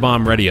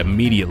firebomb ready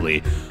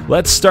immediately.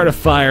 Let's start a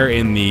fire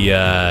in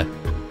the,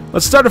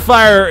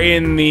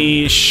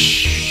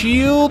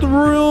 shield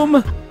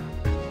room.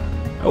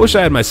 I wish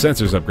I had my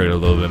sensors upgraded a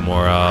little bit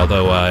more,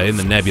 although in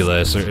the nebula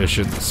it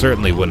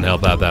certainly wouldn't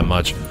help out that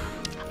much.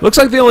 Looks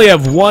like they only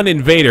have one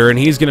invader, and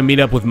he's going to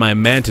meet up with my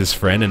mantis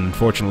friend and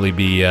unfortunately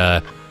be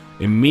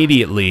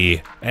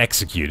immediately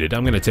executed.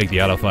 I'm going to take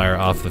the auto fire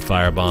off the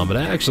firebomb, but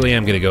I actually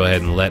am going to go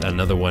ahead and let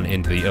another one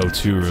into the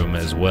O2 room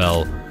as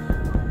well.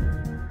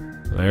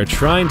 They're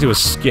trying to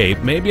escape.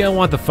 Maybe I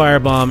want the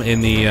firebomb in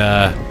the,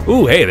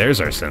 Ooh, hey,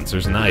 there's our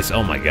sensors. Nice.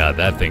 Oh my god,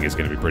 that thing is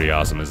going to be pretty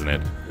awesome, isn't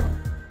it?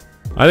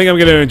 I think I'm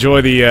going to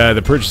enjoy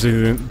the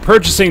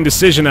purchasing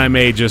decision I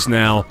made just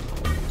now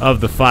of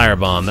the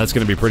firebomb. That's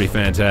going to be pretty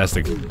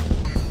fantastic.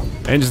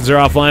 Engines are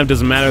offline.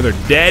 Doesn't matter.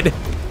 They're dead.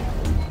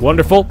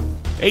 Wonderful.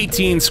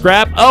 18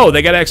 scrap. Oh,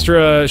 they got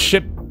extra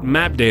ship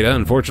map data.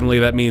 Unfortunately,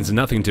 that means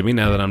nothing to me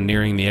now that I'm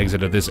nearing the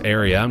exit of this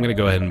area. I'm going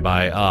to go ahead and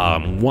buy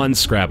 1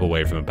 scrap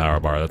away from the power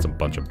bar. That's a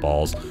bunch of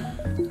balls. All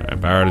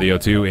right, power to the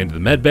O2 into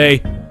the med bay.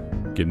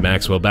 Get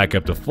Maxwell back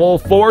up to full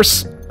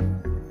force.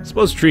 I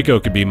suppose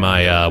Trico could be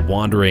my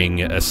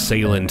wandering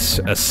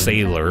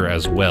assailer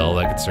as well.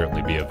 That could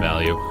certainly be of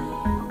value.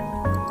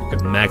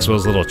 Got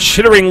Maxwell's little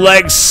chittering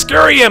legs.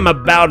 Scurry him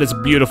about. It's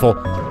beautiful.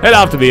 Head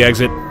off to the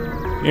exit.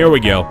 Here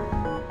we go.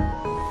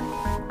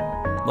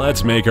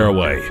 Let's make our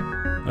way.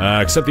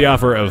 Accept the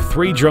offer of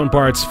 3 drone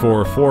parts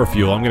for 4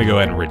 fuel. I'm going to go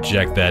ahead and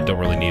reject that. Don't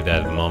really need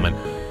that at the moment.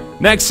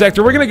 Next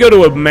sector, we're going to go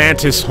to a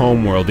Mantis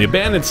homeworld. The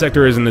abandoned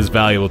sector isn't as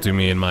valuable to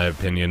me, in my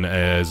opinion,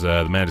 as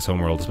the Mantis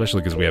homeworld, especially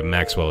because we have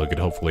Maxwell who could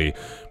hopefully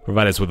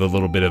provide us with a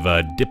little bit of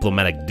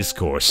diplomatic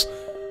discourse.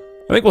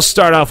 I think we'll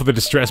start off with a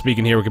distress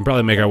beacon here. We can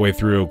probably make our way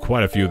through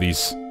quite a few of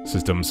these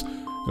systems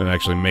and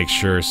actually make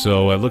sure.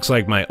 So it looks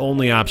like my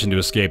only option to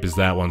escape is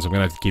that one, so I'm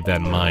going to have to keep that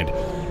in mind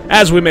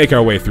as we make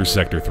our way through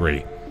Sector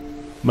 3.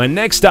 My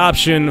next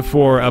option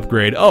for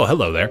upgrade... Oh,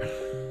 hello there.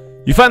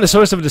 You find the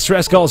source of a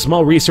distress call, a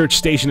small research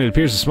station. It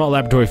appears a small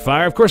laboratory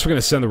fire. Of course, we're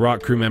going to send the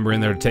rock crew member in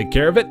there to take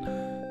care of it.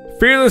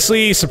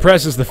 Fearlessly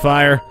suppresses the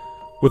fire.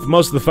 With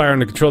most of the fire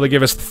under control, they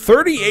give us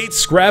 38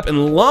 scrap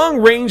and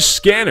long-range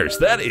scanners.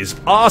 That is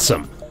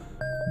awesome.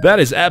 That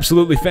is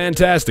absolutely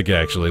fantastic,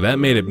 actually. That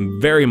made it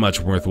very much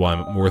worth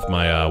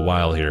my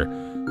while here.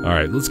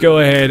 Alright, let's go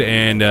ahead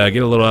and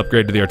get a little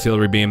upgrade to the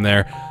artillery beam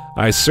there.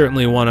 I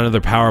certainly want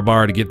another power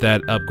bar to get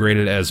that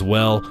upgraded as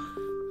well.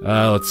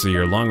 Let's see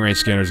here. Long-range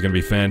scanner is going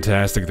to be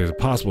fantastic. There's a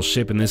possible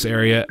ship in this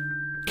area.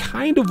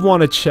 Kind of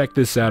want to check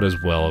this out as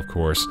well, of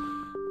course.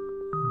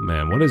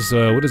 Man, what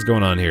is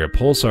going on here?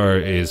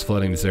 Pulsar is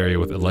flooding this area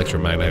with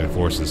electromagnetic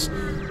forces.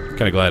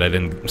 Kind of glad I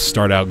didn't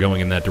start out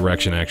going in that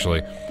direction,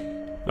 actually.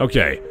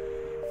 Okay.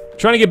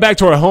 Trying to get back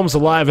to our homes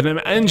alive, and an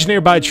engineer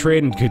by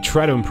trade and could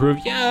try to improve.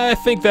 Yeah, I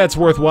think that's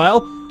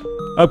worthwhile.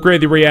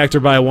 Upgrade the reactor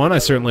by 1. I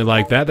certainly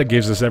like that. That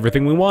gives us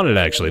everything we wanted,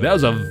 actually. That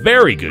was a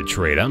very good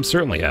trade. I'm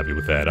certainly happy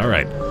with that.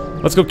 Alright.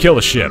 Let's go kill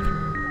a ship.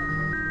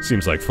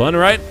 Seems like fun,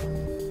 right?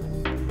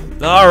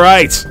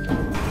 Alright.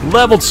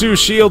 Level 2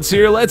 shields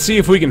here. Let's see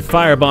if we can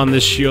firebomb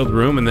this shield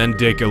room and then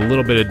take a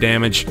little bit of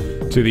damage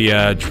to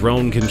the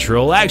drone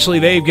control. Actually,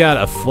 they've got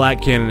a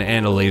flat cannon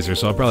and a laser,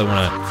 so I'll probably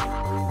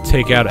want to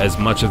take out as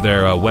much of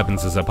their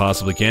weapons as I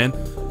possibly can.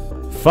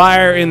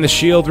 Fire in the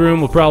shield room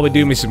will probably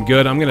do me some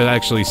good. I'm going to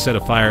actually set a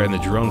fire in the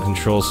drone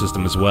control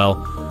system as well.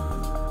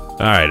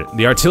 Alright,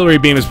 the artillery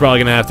beam is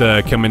probably going to have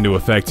to come into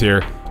effect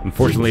here.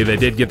 Unfortunately, they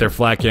did get their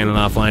flat cannon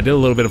offline. Did a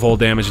little bit of hull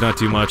damage, not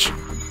too much.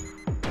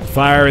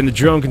 Fire in the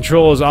drone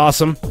control is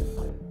awesome.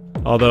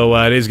 Although,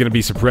 it is going to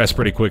be suppressed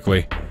pretty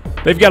quickly.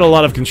 They've got a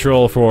lot of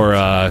control for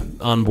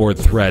onboard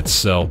threats,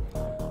 so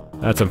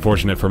that's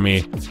unfortunate for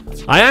me.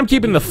 I am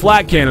keeping the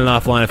flat cannon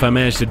offline if I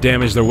manage to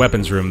damage their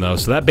weapons room, though,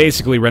 so that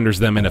basically renders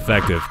them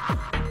ineffective.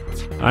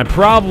 I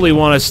probably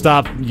want to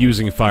stop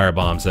using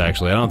firebombs,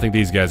 actually. I don't think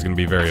these guys are going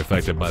to be very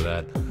affected by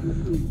that.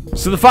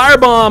 So the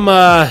firebomb,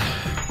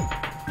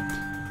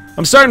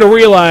 I'm starting to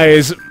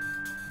realize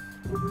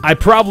I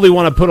probably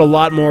want to put a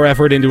lot more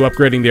effort into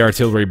upgrading the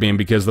artillery beam,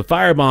 because the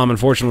firebomb,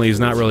 unfortunately,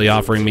 is not really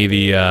offering me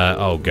the,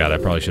 oh god, I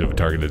probably should have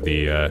targeted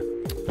the, alright,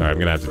 I'm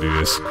gonna have to do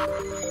this.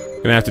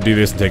 Gonna have to do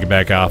this and take it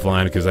back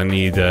offline, because I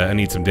need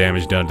some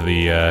damage done to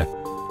the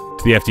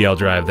FTL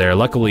drive there.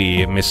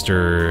 Luckily,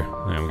 Mr...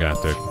 I'm gonna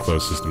have to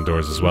close system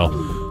doors as well.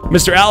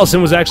 Mr.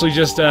 Allison was actually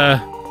just,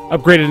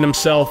 upgraded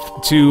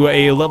himself to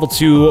a level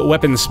 2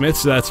 weaponsmith,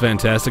 so that's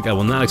fantastic. I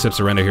will not accept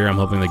surrender here. I'm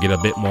hoping to get a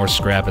bit more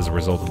scrap as a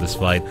result of this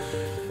fight.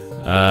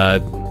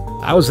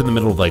 I was in the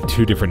middle of like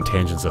 2 different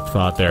tangents of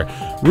thought there.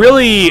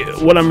 Really,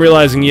 what I'm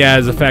realizing, yeah,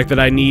 is the fact that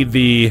I need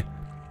the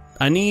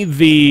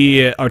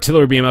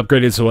artillery beam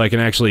upgraded so I can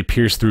actually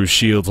pierce through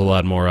shields a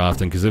lot more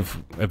often, because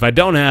if I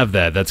don't have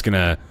that, that's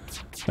gonna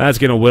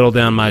whittle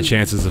down my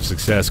chances of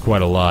success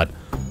quite a lot.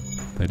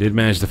 I did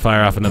manage to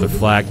fire off another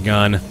flak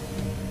gun.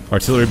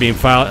 Artillery beam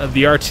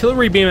the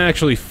artillery beam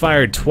actually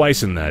fired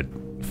twice in that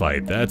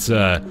fight. That's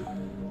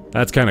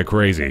kind of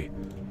crazy.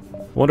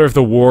 Wonder if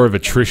the war of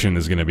attrition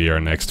is going to be our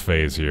next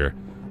phase here.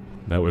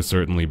 That would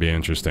certainly be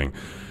interesting.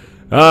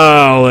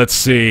 Oh, let's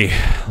see.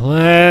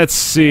 Let's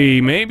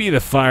see. Maybe the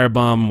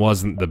firebomb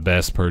wasn't the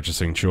best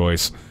purchasing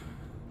choice.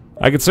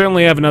 I could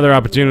certainly have another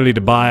opportunity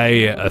to buy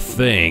a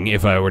thing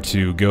if I were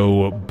to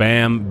go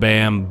bam,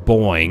 bam,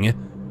 boing.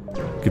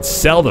 Could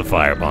sell the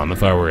firebomb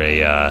if I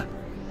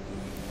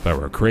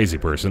were a crazy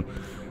person.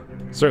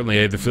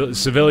 Certainly the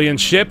civilian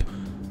ship.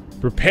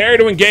 Prepare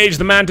to engage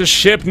the Mantis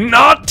ship.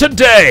 Not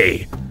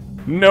today!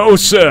 No,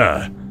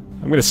 sir!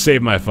 I'm gonna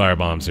save my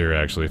firebombs here,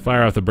 actually.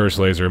 Fire off the burst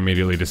laser,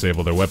 immediately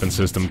disable their weapon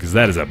system, because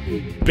that is a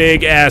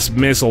big-ass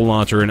missile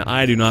launcher, and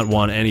I do not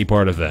want any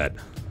part of that.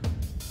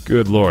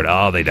 Good lord.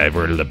 Oh, they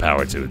diverted the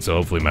power to it, so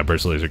hopefully my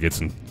burst laser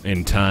gets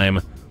in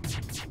time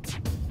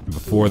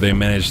before they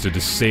manage to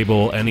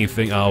disable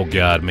anything. Oh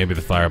god, maybe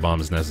the firebomb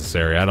is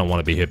necessary. I don't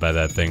want to be hit by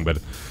that thing, but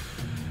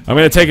I'm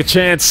gonna take a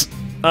chance.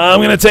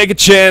 I'm gonna take a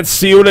chance,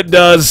 see what it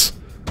does.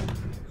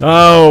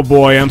 Oh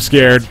boy, I'm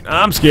scared.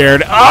 I'm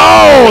scared.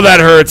 Oh, that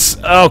hurts.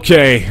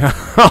 Okay.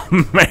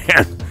 Oh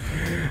man.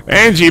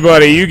 Angie,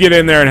 buddy, you get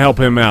in there and help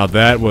him out.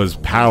 That was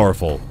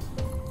powerful.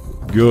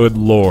 Good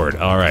lord.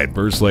 Alright,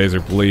 burst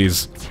laser,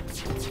 please.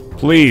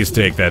 Please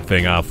take that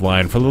thing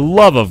offline. For the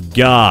love of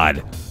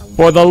God.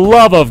 For the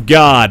love of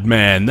God,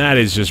 man. That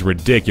is just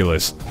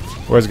ridiculous.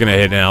 Where's it gonna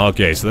hit now?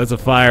 Okay, so that's a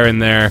fire in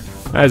there.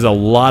 That is a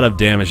lot of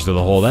damage to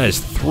the hull. That is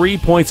 3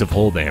 points of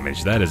hull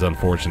damage. That is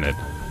unfortunate.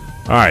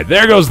 Alright,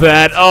 there goes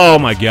that. Oh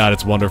my god,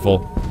 it's wonderful.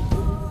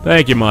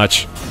 Thank you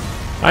much.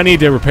 I need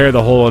to repair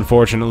the hull,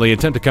 unfortunately.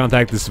 Attempt to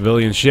contact the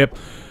civilian ship.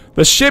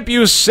 The ship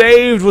you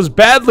saved was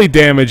badly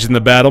damaged in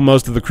the battle.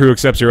 Most of the crew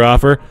accepts your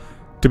offer.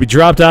 To be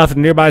dropped off at a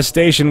nearby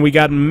station, we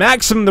got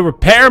Maxim the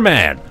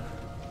repairman.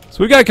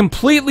 So we got a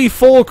completely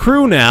full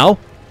crew now,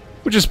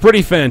 which is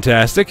pretty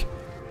fantastic.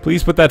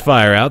 Please put that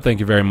fire out. Thank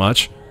you very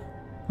much.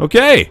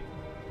 Okay.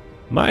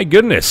 My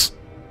goodness.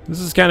 This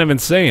is kind of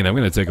insane. I'm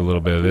going to take a little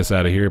bit of this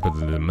out of here, put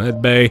it in the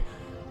med bay.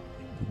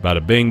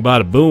 Bada bing,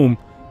 bada boom.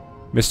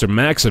 Mr.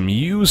 Maxim,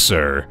 you,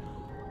 sir,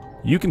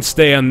 you can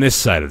stay on this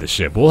side of the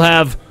ship. We'll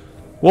have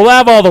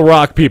all the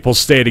rock people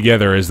stay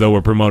together as though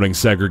we're promoting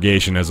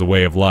segregation as a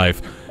way of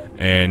life.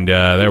 And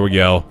there we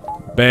go.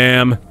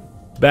 Bam.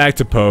 Back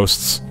to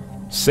posts.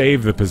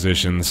 Save the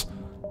positions.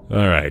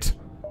 Alright.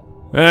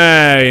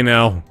 You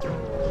know,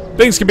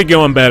 things could be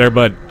going better,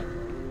 but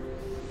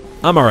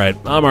I'm alright.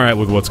 I'm alright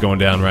with what's going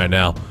down right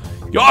now.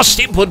 Your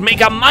ship would make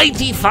a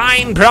mighty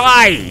fine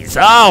prize!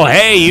 Oh,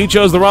 hey, you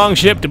chose the wrong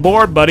ship to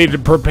board, buddy.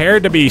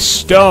 Prepare to be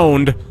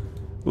stoned.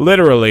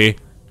 Literally.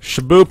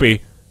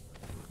 Shaboopy.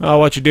 Oh,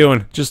 what you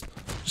doing? Just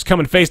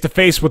coming face to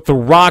face with the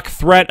rock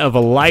threat of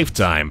a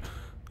lifetime.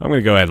 I'm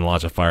gonna go ahead and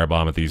launch a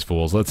firebomb at these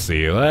fools. Let's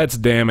see. Let's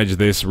damage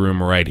this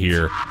room right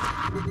here.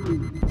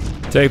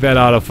 Take that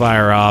auto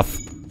fire off.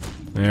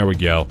 There we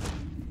go.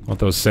 Want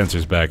those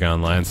sensors back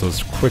online, so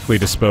let's quickly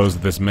dispose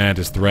of this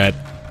Mantis threat.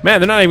 Man,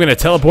 they're not even gonna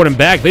teleport him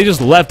back. They just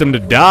left him to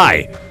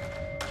die.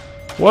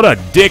 What a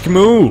dick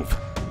move.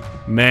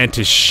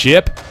 Mantis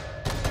ship.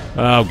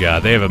 Oh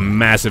god, they have a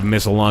massive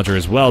missile launcher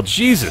as well.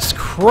 Jesus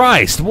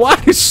Christ, why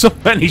do so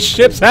many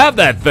ships have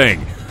that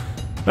thing?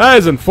 That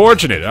is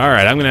unfortunate.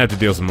 Alright, I'm gonna have to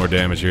deal some more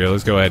damage here.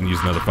 Let's go ahead and use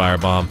another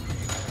firebomb.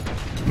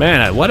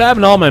 Man, what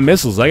happened to all my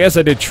missiles? I guess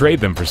I did trade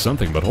them for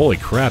something, but holy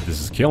crap,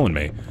 this is killing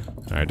me.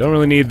 Alright, don't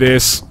really need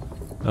this.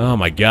 Oh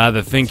my god,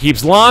 the thing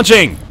keeps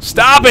launching!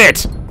 Stop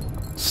it!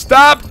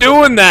 Stop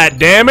doing that,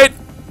 damn it!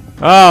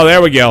 Oh,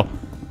 there we go.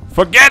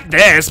 Forget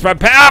this!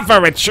 Prepare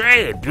for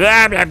retreat!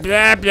 Blah, blah,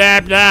 blah, blah,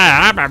 blah.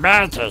 I'm a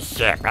Mantis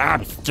ship.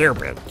 I'm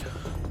stupid.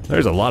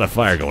 There's a lot of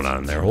fire going on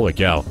in there. Holy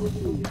cow.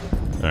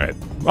 Alright.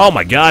 Oh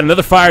my god,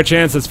 another fire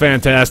chance. That's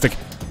fantastic.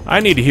 I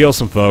need to heal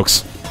some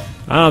folks.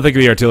 I don't think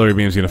the artillery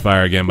beam's gonna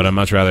fire again, but I'd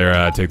much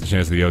rather take the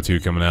chance of the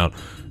O2 coming out.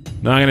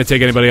 Not gonna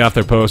take anybody off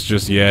their post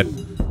just yet.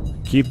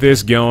 Keep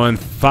this going.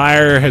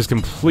 Fire has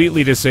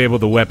completely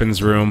disabled the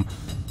weapons room.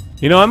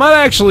 You know, I might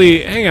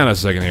actually... Hang on a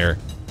second here.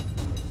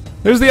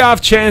 There's the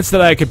off chance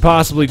that I could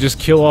possibly just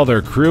kill all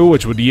their crew,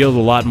 which would yield a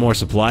lot more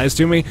supplies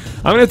to me.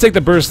 I'm gonna take the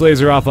burst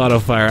laser off auto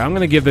fire. I'm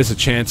gonna give this a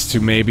chance to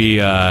maybe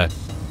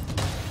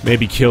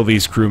kill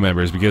these crew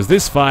members, because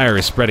this fire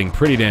is spreading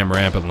pretty damn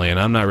rampantly, and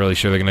I'm not really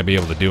sure they're gonna be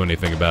able to do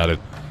anything about it.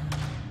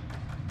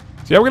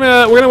 So yeah, we're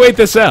gonna wait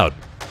this out.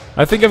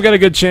 I think I've got a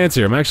good chance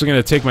here. I'm actually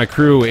gonna take my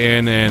crew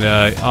in and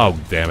oh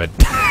damn it.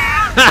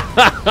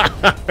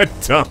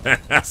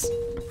 Dumbass.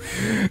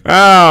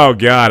 Oh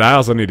god, I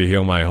also need to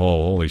heal my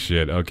hull. Holy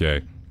shit,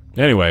 okay.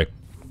 Anyway,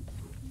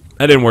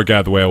 that didn't work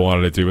out the way I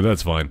wanted it to, but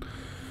that's fine.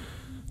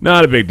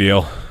 Not a big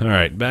deal.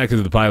 Alright, back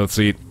into the pilot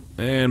seat.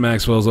 And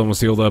Maxwell's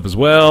almost healed up as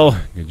well.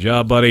 Good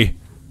job, buddy.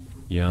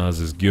 Yaz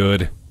is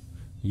good.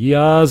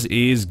 Yaz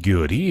is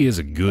good. He is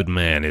a good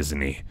man,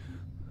 isn't he?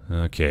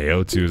 Okay,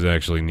 O2 is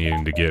actually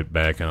needing to get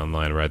back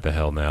online right the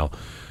hell now.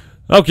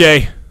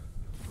 Okay.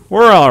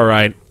 We're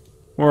alright.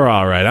 We're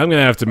alright. I'm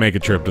gonna have to make a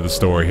trip to the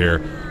store here.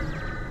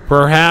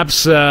 Perhaps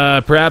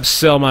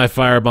sell my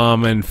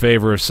firebomb in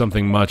favor of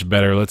something much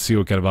better. Let's see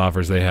what kind of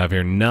offers they have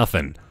here.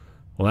 Nothing.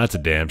 Well, that's a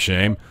damn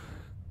shame.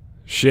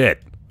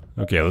 Shit.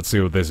 Okay, let's see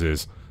what this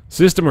is.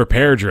 System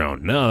repair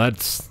drone. No,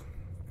 that's...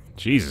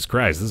 Jesus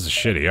Christ, this is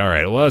shitty.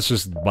 Alright, well, let's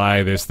just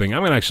buy this thing.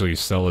 I'm gonna actually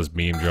sell this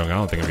beam drone. I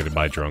don't think I'm gonna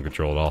buy drone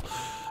control at all.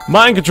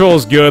 Mind control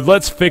is good.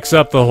 Let's fix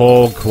up the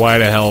hole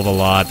quite a hell of a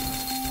lot.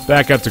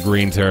 Back up to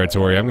green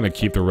territory. I'm gonna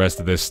keep the rest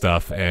of this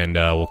stuff, and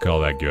we'll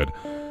call that good.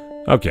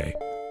 Okay.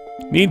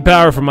 Need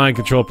power for mind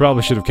control.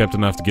 Probably should have kept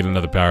enough to get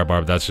another power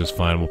bar, but that's just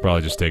fine. We'll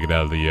probably just take it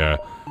out of the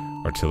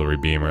artillery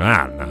beamer.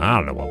 I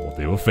don't know what we'll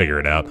do. We'll figure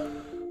it out.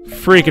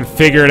 Freaking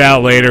figure it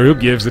out later. Who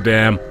gives a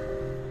damn?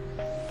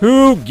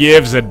 Who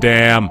gives a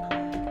damn?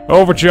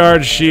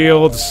 Overcharged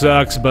shield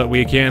sucks, but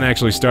we can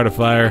actually start a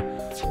fire.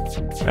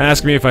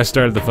 Ask me if I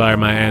started the fire.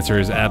 My answer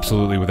is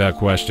absolutely without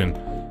question.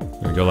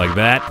 I'm gonna go like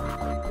that.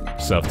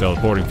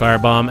 Self-teleporting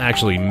firebomb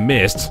actually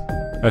missed.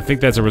 I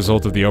think that's a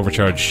result of the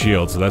overcharged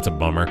shield, so that's a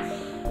bummer.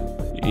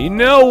 You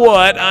know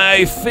what?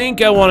 I think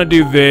I want to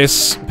do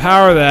this.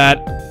 Power that.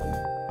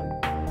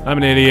 I'm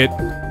an idiot.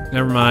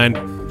 Never mind.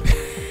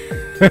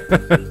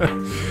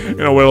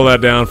 Gonna whittle that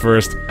down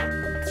first.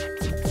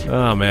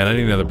 Oh man, I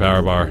need another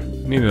power bar. I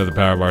need another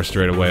power bar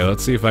straight away.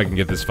 Let's see if I can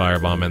get this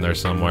firebomb in there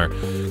somewhere.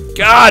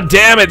 God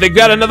damn it! They've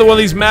got another one of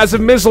these massive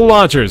missile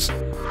launchers.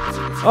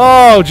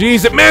 Oh,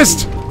 jeez, it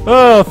missed!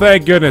 Oh,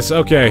 thank goodness.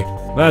 Okay,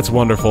 that's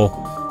wonderful.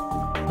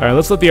 Alright,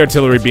 let's let the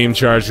artillery beam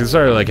charge. It's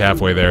already like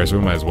halfway there, so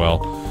we might as well.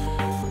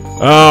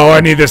 Oh, I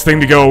need this thing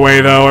to go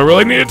away, though. I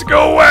really need it to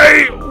go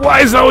away!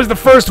 Why is it always the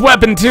first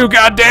weapon, too?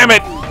 God damn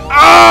it!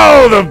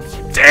 Oh,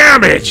 the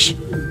damage!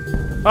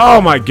 Oh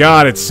my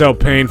god, it's so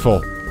painful.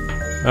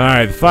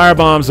 Alright, the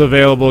firebomb's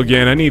available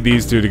again. I need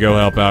these two to go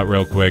help out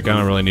real quick. I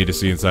don't really need to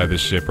see inside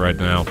this ship right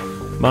now.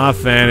 My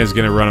fan is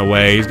gonna run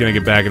away. He's gonna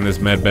get back in this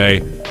med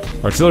bay.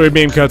 Artillery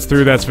beam cuts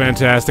through. That's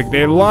fantastic.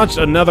 They launched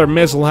another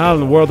missile. How in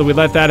the world did we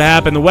let that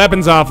happen? The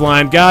weapon's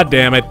offline. God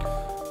damn it.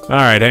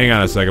 Alright, hang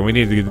on a second. We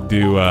need to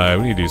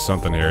do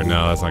something here.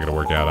 No, that's not gonna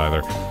work out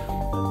either.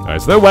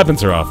 Alright, so their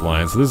weapons are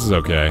offline, so this is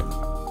okay.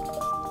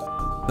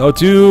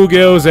 O2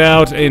 goes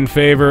out in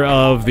favor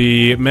of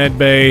the med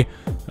bay.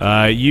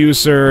 You,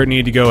 sir,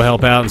 need to go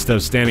help out instead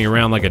of standing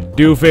around like a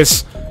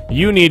doofus.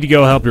 You need to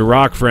go help your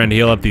rock friend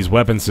heal up these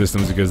weapon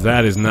systems, because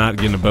that is not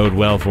going to bode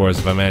well for us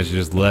if I manage to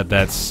just let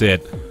that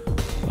sit.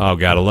 Oh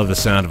god, I love the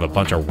sound of a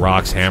bunch of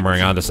rocks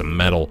hammering onto some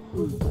metal.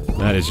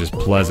 That is just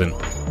pleasant.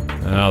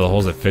 Oh, the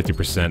hole's at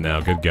 50%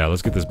 now. Good god,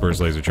 let's get this burst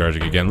laser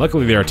charging again.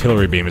 Luckily, the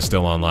artillery beam is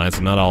still online,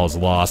 so not all is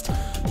lost.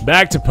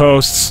 Back to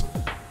posts.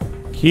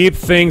 Keep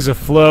things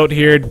afloat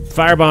here.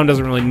 Firebomb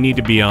doesn't really need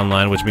to be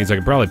online, which means I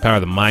can probably power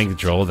the mind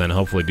control, then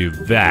hopefully do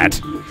that,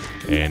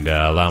 and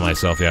allow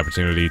myself the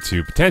opportunity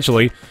to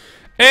potentially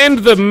end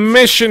the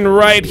mission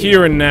right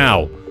here and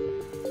now.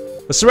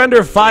 The surrender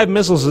of 5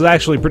 missiles is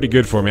actually pretty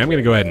good for me. I'm going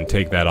to go ahead and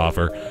take that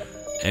offer.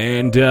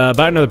 And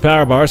buy another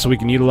power bar so we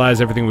can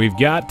utilize everything we've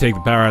got. Take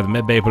the power out of the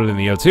med bay, put it in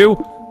the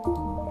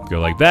O2. Go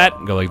like that,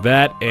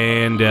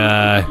 and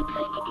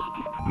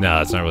no,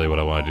 that's not really what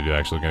I wanted to do,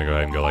 actually. I'm going to go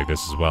ahead and go like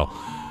this as well.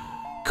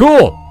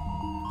 Cool!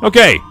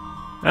 Okay,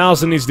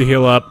 Allison needs to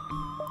heal up.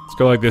 Let's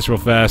go like this real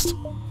fast.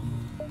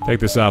 Take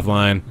this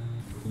offline.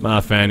 My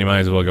fan, you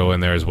might as well go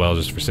in there as well,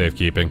 just for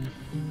safekeeping.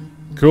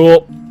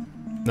 Cool.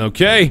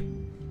 Okay.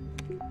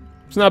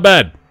 It's not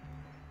bad.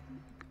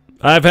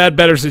 I've had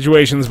better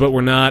situations, but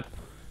we're not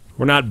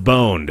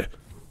boned.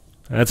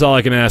 That's all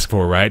I can ask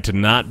for, right? To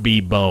not be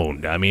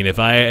boned. I mean, if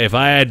I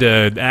had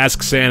to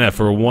ask Santa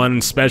for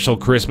one special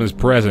Christmas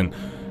present,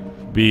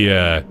 be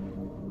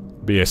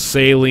a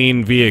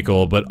saline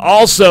vehicle, but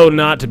also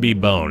not to be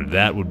boned.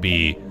 That would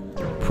be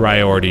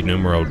priority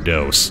numero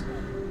dos.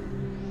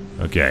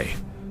 Okay.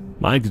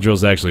 Mind control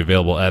is actually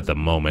available at the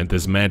moment.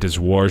 This Mantis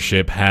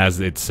warship has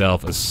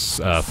itself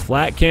a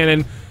flat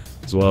cannon,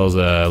 as well as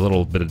a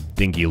little bit of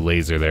dinky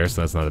laser there,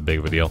 so that's not a big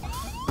of a deal.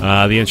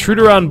 The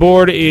intruder on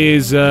board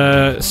is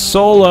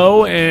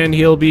solo, and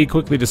he'll be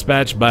quickly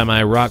dispatched by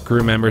my rock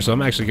crew member, so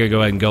I'm actually going to go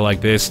ahead and go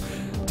like this.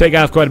 Take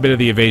off quite a bit of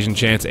the evasion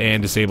chance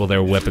and disable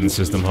their weapon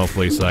system,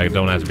 hopefully, so I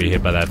don't have to be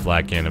hit by that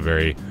flat cannon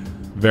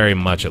very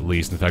much, at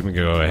least. In fact, I'm going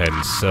to go ahead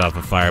and set off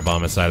a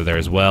firebomb inside of there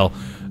as well.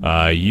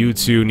 You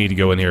two need to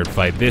go in here and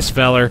fight this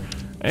feller,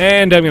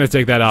 and I'm going to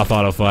take that off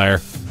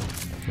auto-fire.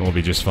 We'll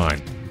be just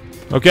fine.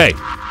 Okay.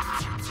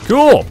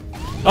 Cool!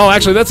 Oh,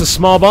 actually, that's a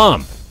small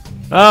bomb.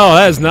 Oh,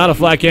 that is not a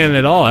flat cannon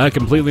at all. I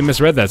completely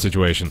misread that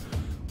situation.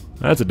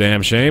 That's a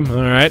damn shame.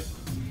 Alright.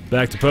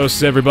 Back to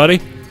posts, everybody.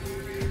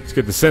 Let's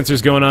get the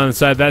sensors going on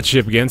inside that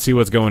ship again, see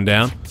what's going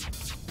down.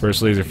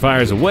 Burst laser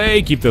fires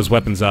away, keep those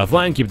weapons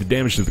offline, keep the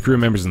damage to the crew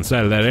members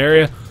inside of that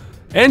area.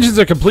 Engines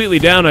are completely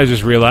down, I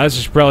just realized.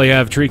 I should probably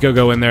have Trico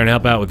go in there and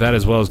help out with that,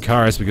 as well as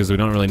Karis, because we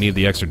don't really need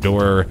the extra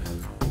door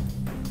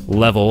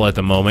level at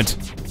the moment.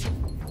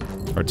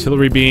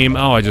 Artillery beam.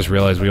 Oh, I just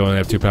realized we only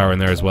have 2 power in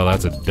there as well.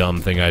 That's a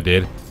dumb thing I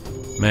did.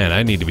 Man,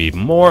 I need to be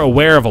more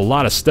aware of a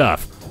lot of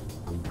stuff.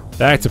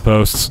 Back to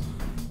posts.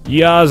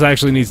 Yaz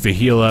actually needs to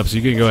heal up, so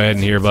you can go ahead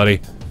and heal, buddy.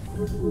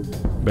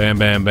 Bam,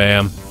 bam,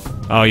 bam.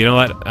 Oh, you know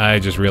what? I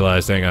just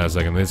realized, hang on a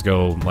second, let's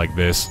go like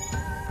this.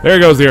 There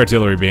goes the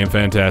artillery beam,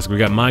 fantastic. We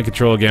got mind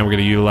control again, we're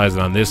gonna utilize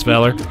it on this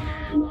feller.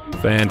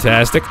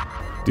 Fantastic.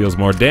 Deals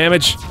more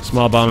damage.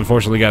 Small bomb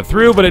unfortunately got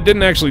through, but it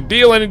didn't actually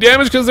deal any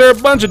damage because they're a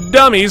bunch of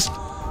dummies.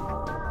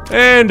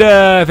 And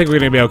I think we're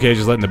gonna be okay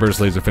just letting the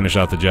burst laser finish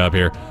off the job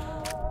here.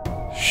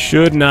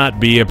 Should not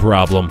be a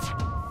problem.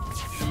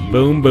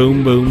 Boom,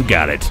 boom, boom,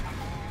 got it.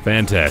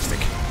 Fantastic.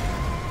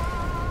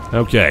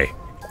 Okay.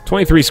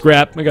 23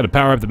 scrap. I gotta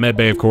power up the med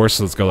bay, of course,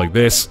 so let's go like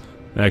this.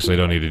 Actually, I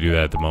don't need to do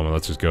that at the moment.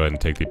 Let's just go ahead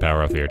and take the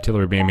power off the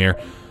artillery beam here.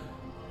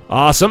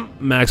 Awesome.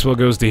 Maxwell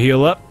goes to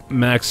heal up.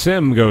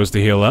 Maxim goes to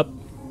heal up.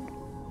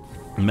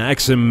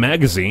 Maxim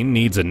Magazine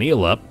needs a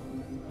kneel up.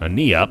 A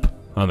knee up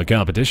on the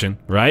competition,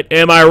 right?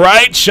 Am I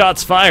right?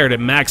 Shots fired at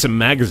Maxim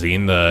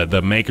Magazine,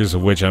 the makers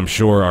of which I'm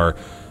sure are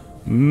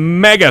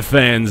mega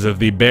fans of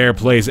the Baer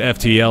Plays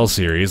FTL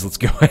series. Let's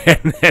go ahead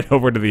and head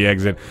over to the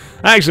exit.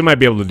 I actually might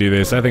be able to do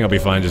this. I think I'll be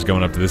fine just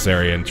going up to this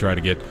area and try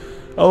to get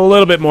a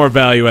little bit more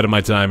value out of my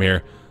time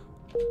here.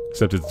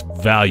 Except it's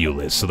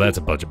valueless, so that's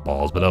a bunch of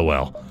balls, but oh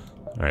well.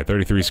 Alright,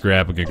 33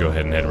 scrap. We can go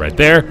ahead and head right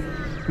there.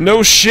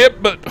 No ship,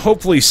 but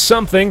hopefully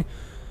something.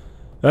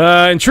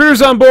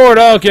 Intruders on board.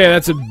 Okay,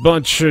 that's a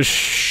bunch of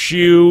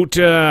shoot.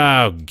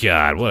 Oh,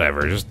 God,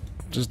 whatever.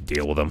 Just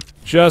deal with them.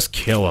 Just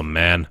kill them,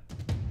 man.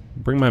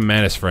 Bring my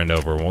Mantis friend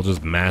over and we'll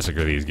just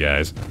massacre these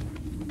guys.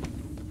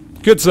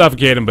 Could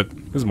suffocate him, but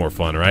this is more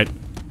fun, right?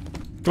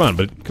 Come on,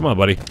 buddy. Come on,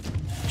 buddy.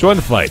 Join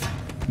the fight.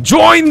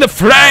 Join the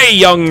fray,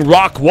 young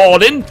rock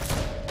warden!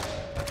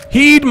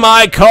 Heed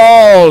my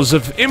calls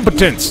of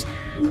impotence.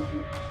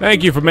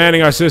 Thank you for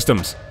manning our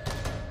systems.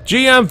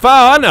 GM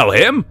Fowl, I know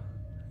him.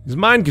 He's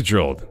mind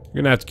controlled.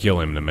 You're gonna have to kill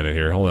him in a minute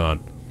here. Hold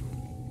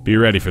on. Be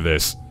ready for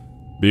this.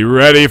 Be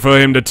ready for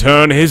him to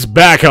turn his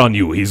back on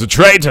you. He's a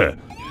traitor.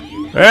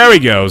 There he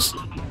goes.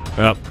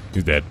 Oh,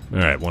 he's dead.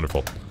 Alright,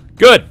 wonderful.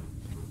 Good.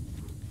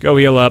 Go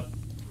heal up.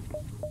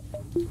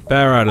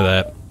 Power out of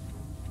that.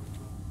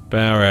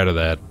 Power out of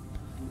that.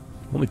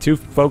 Only 2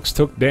 folks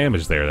took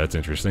damage there. That's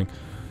interesting.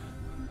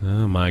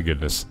 Oh my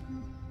goodness.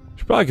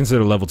 Should probably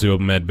consider level 2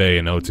 of med bay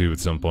and O2 at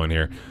some point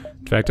here.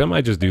 In fact, I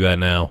might just do that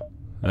now.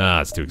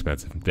 Ah, it's too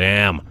expensive.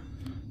 Damn.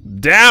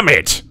 Damn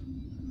it!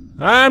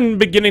 I'm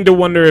beginning to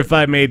wonder if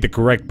I made the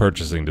correct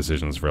purchasing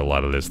decisions for a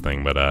lot of this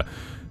thing, but, oh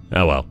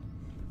well.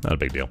 Not a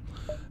big deal.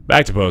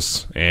 Back to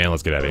posts, and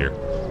let's get out of here.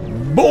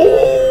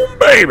 Boom,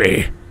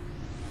 baby!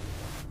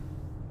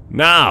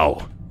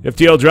 Now,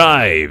 FTL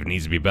drive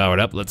needs to be powered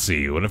up. Let's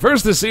see. When at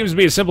first this seems to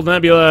be a simple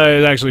nebula,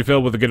 it's actually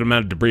filled with a good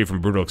amount of debris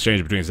from brutal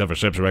exchange between several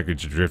ships.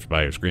 Wreckage drift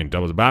by your screen.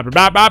 Doubles. Bah,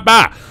 bah, bah,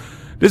 bah.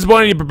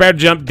 Disappointed you prepared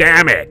to jump.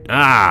 Damn it.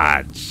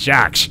 Ah,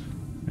 shucks.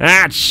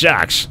 Ah,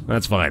 shucks.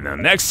 That's fine now.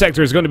 Next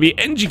sector is going to be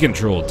engine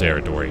controlled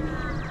territory.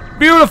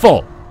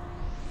 Beautiful.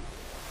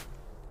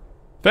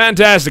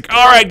 Fantastic.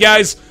 Alright,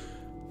 guys.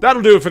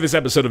 That'll do it for this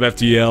episode of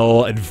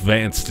FTL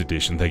Advanced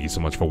Edition. Thank you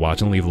so much for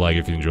watching. Leave a like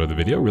if you enjoyed the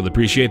video. Really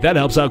appreciate that.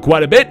 Helps out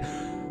quite a bit.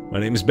 My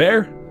name is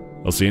Baer.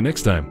 I'll see you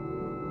next time.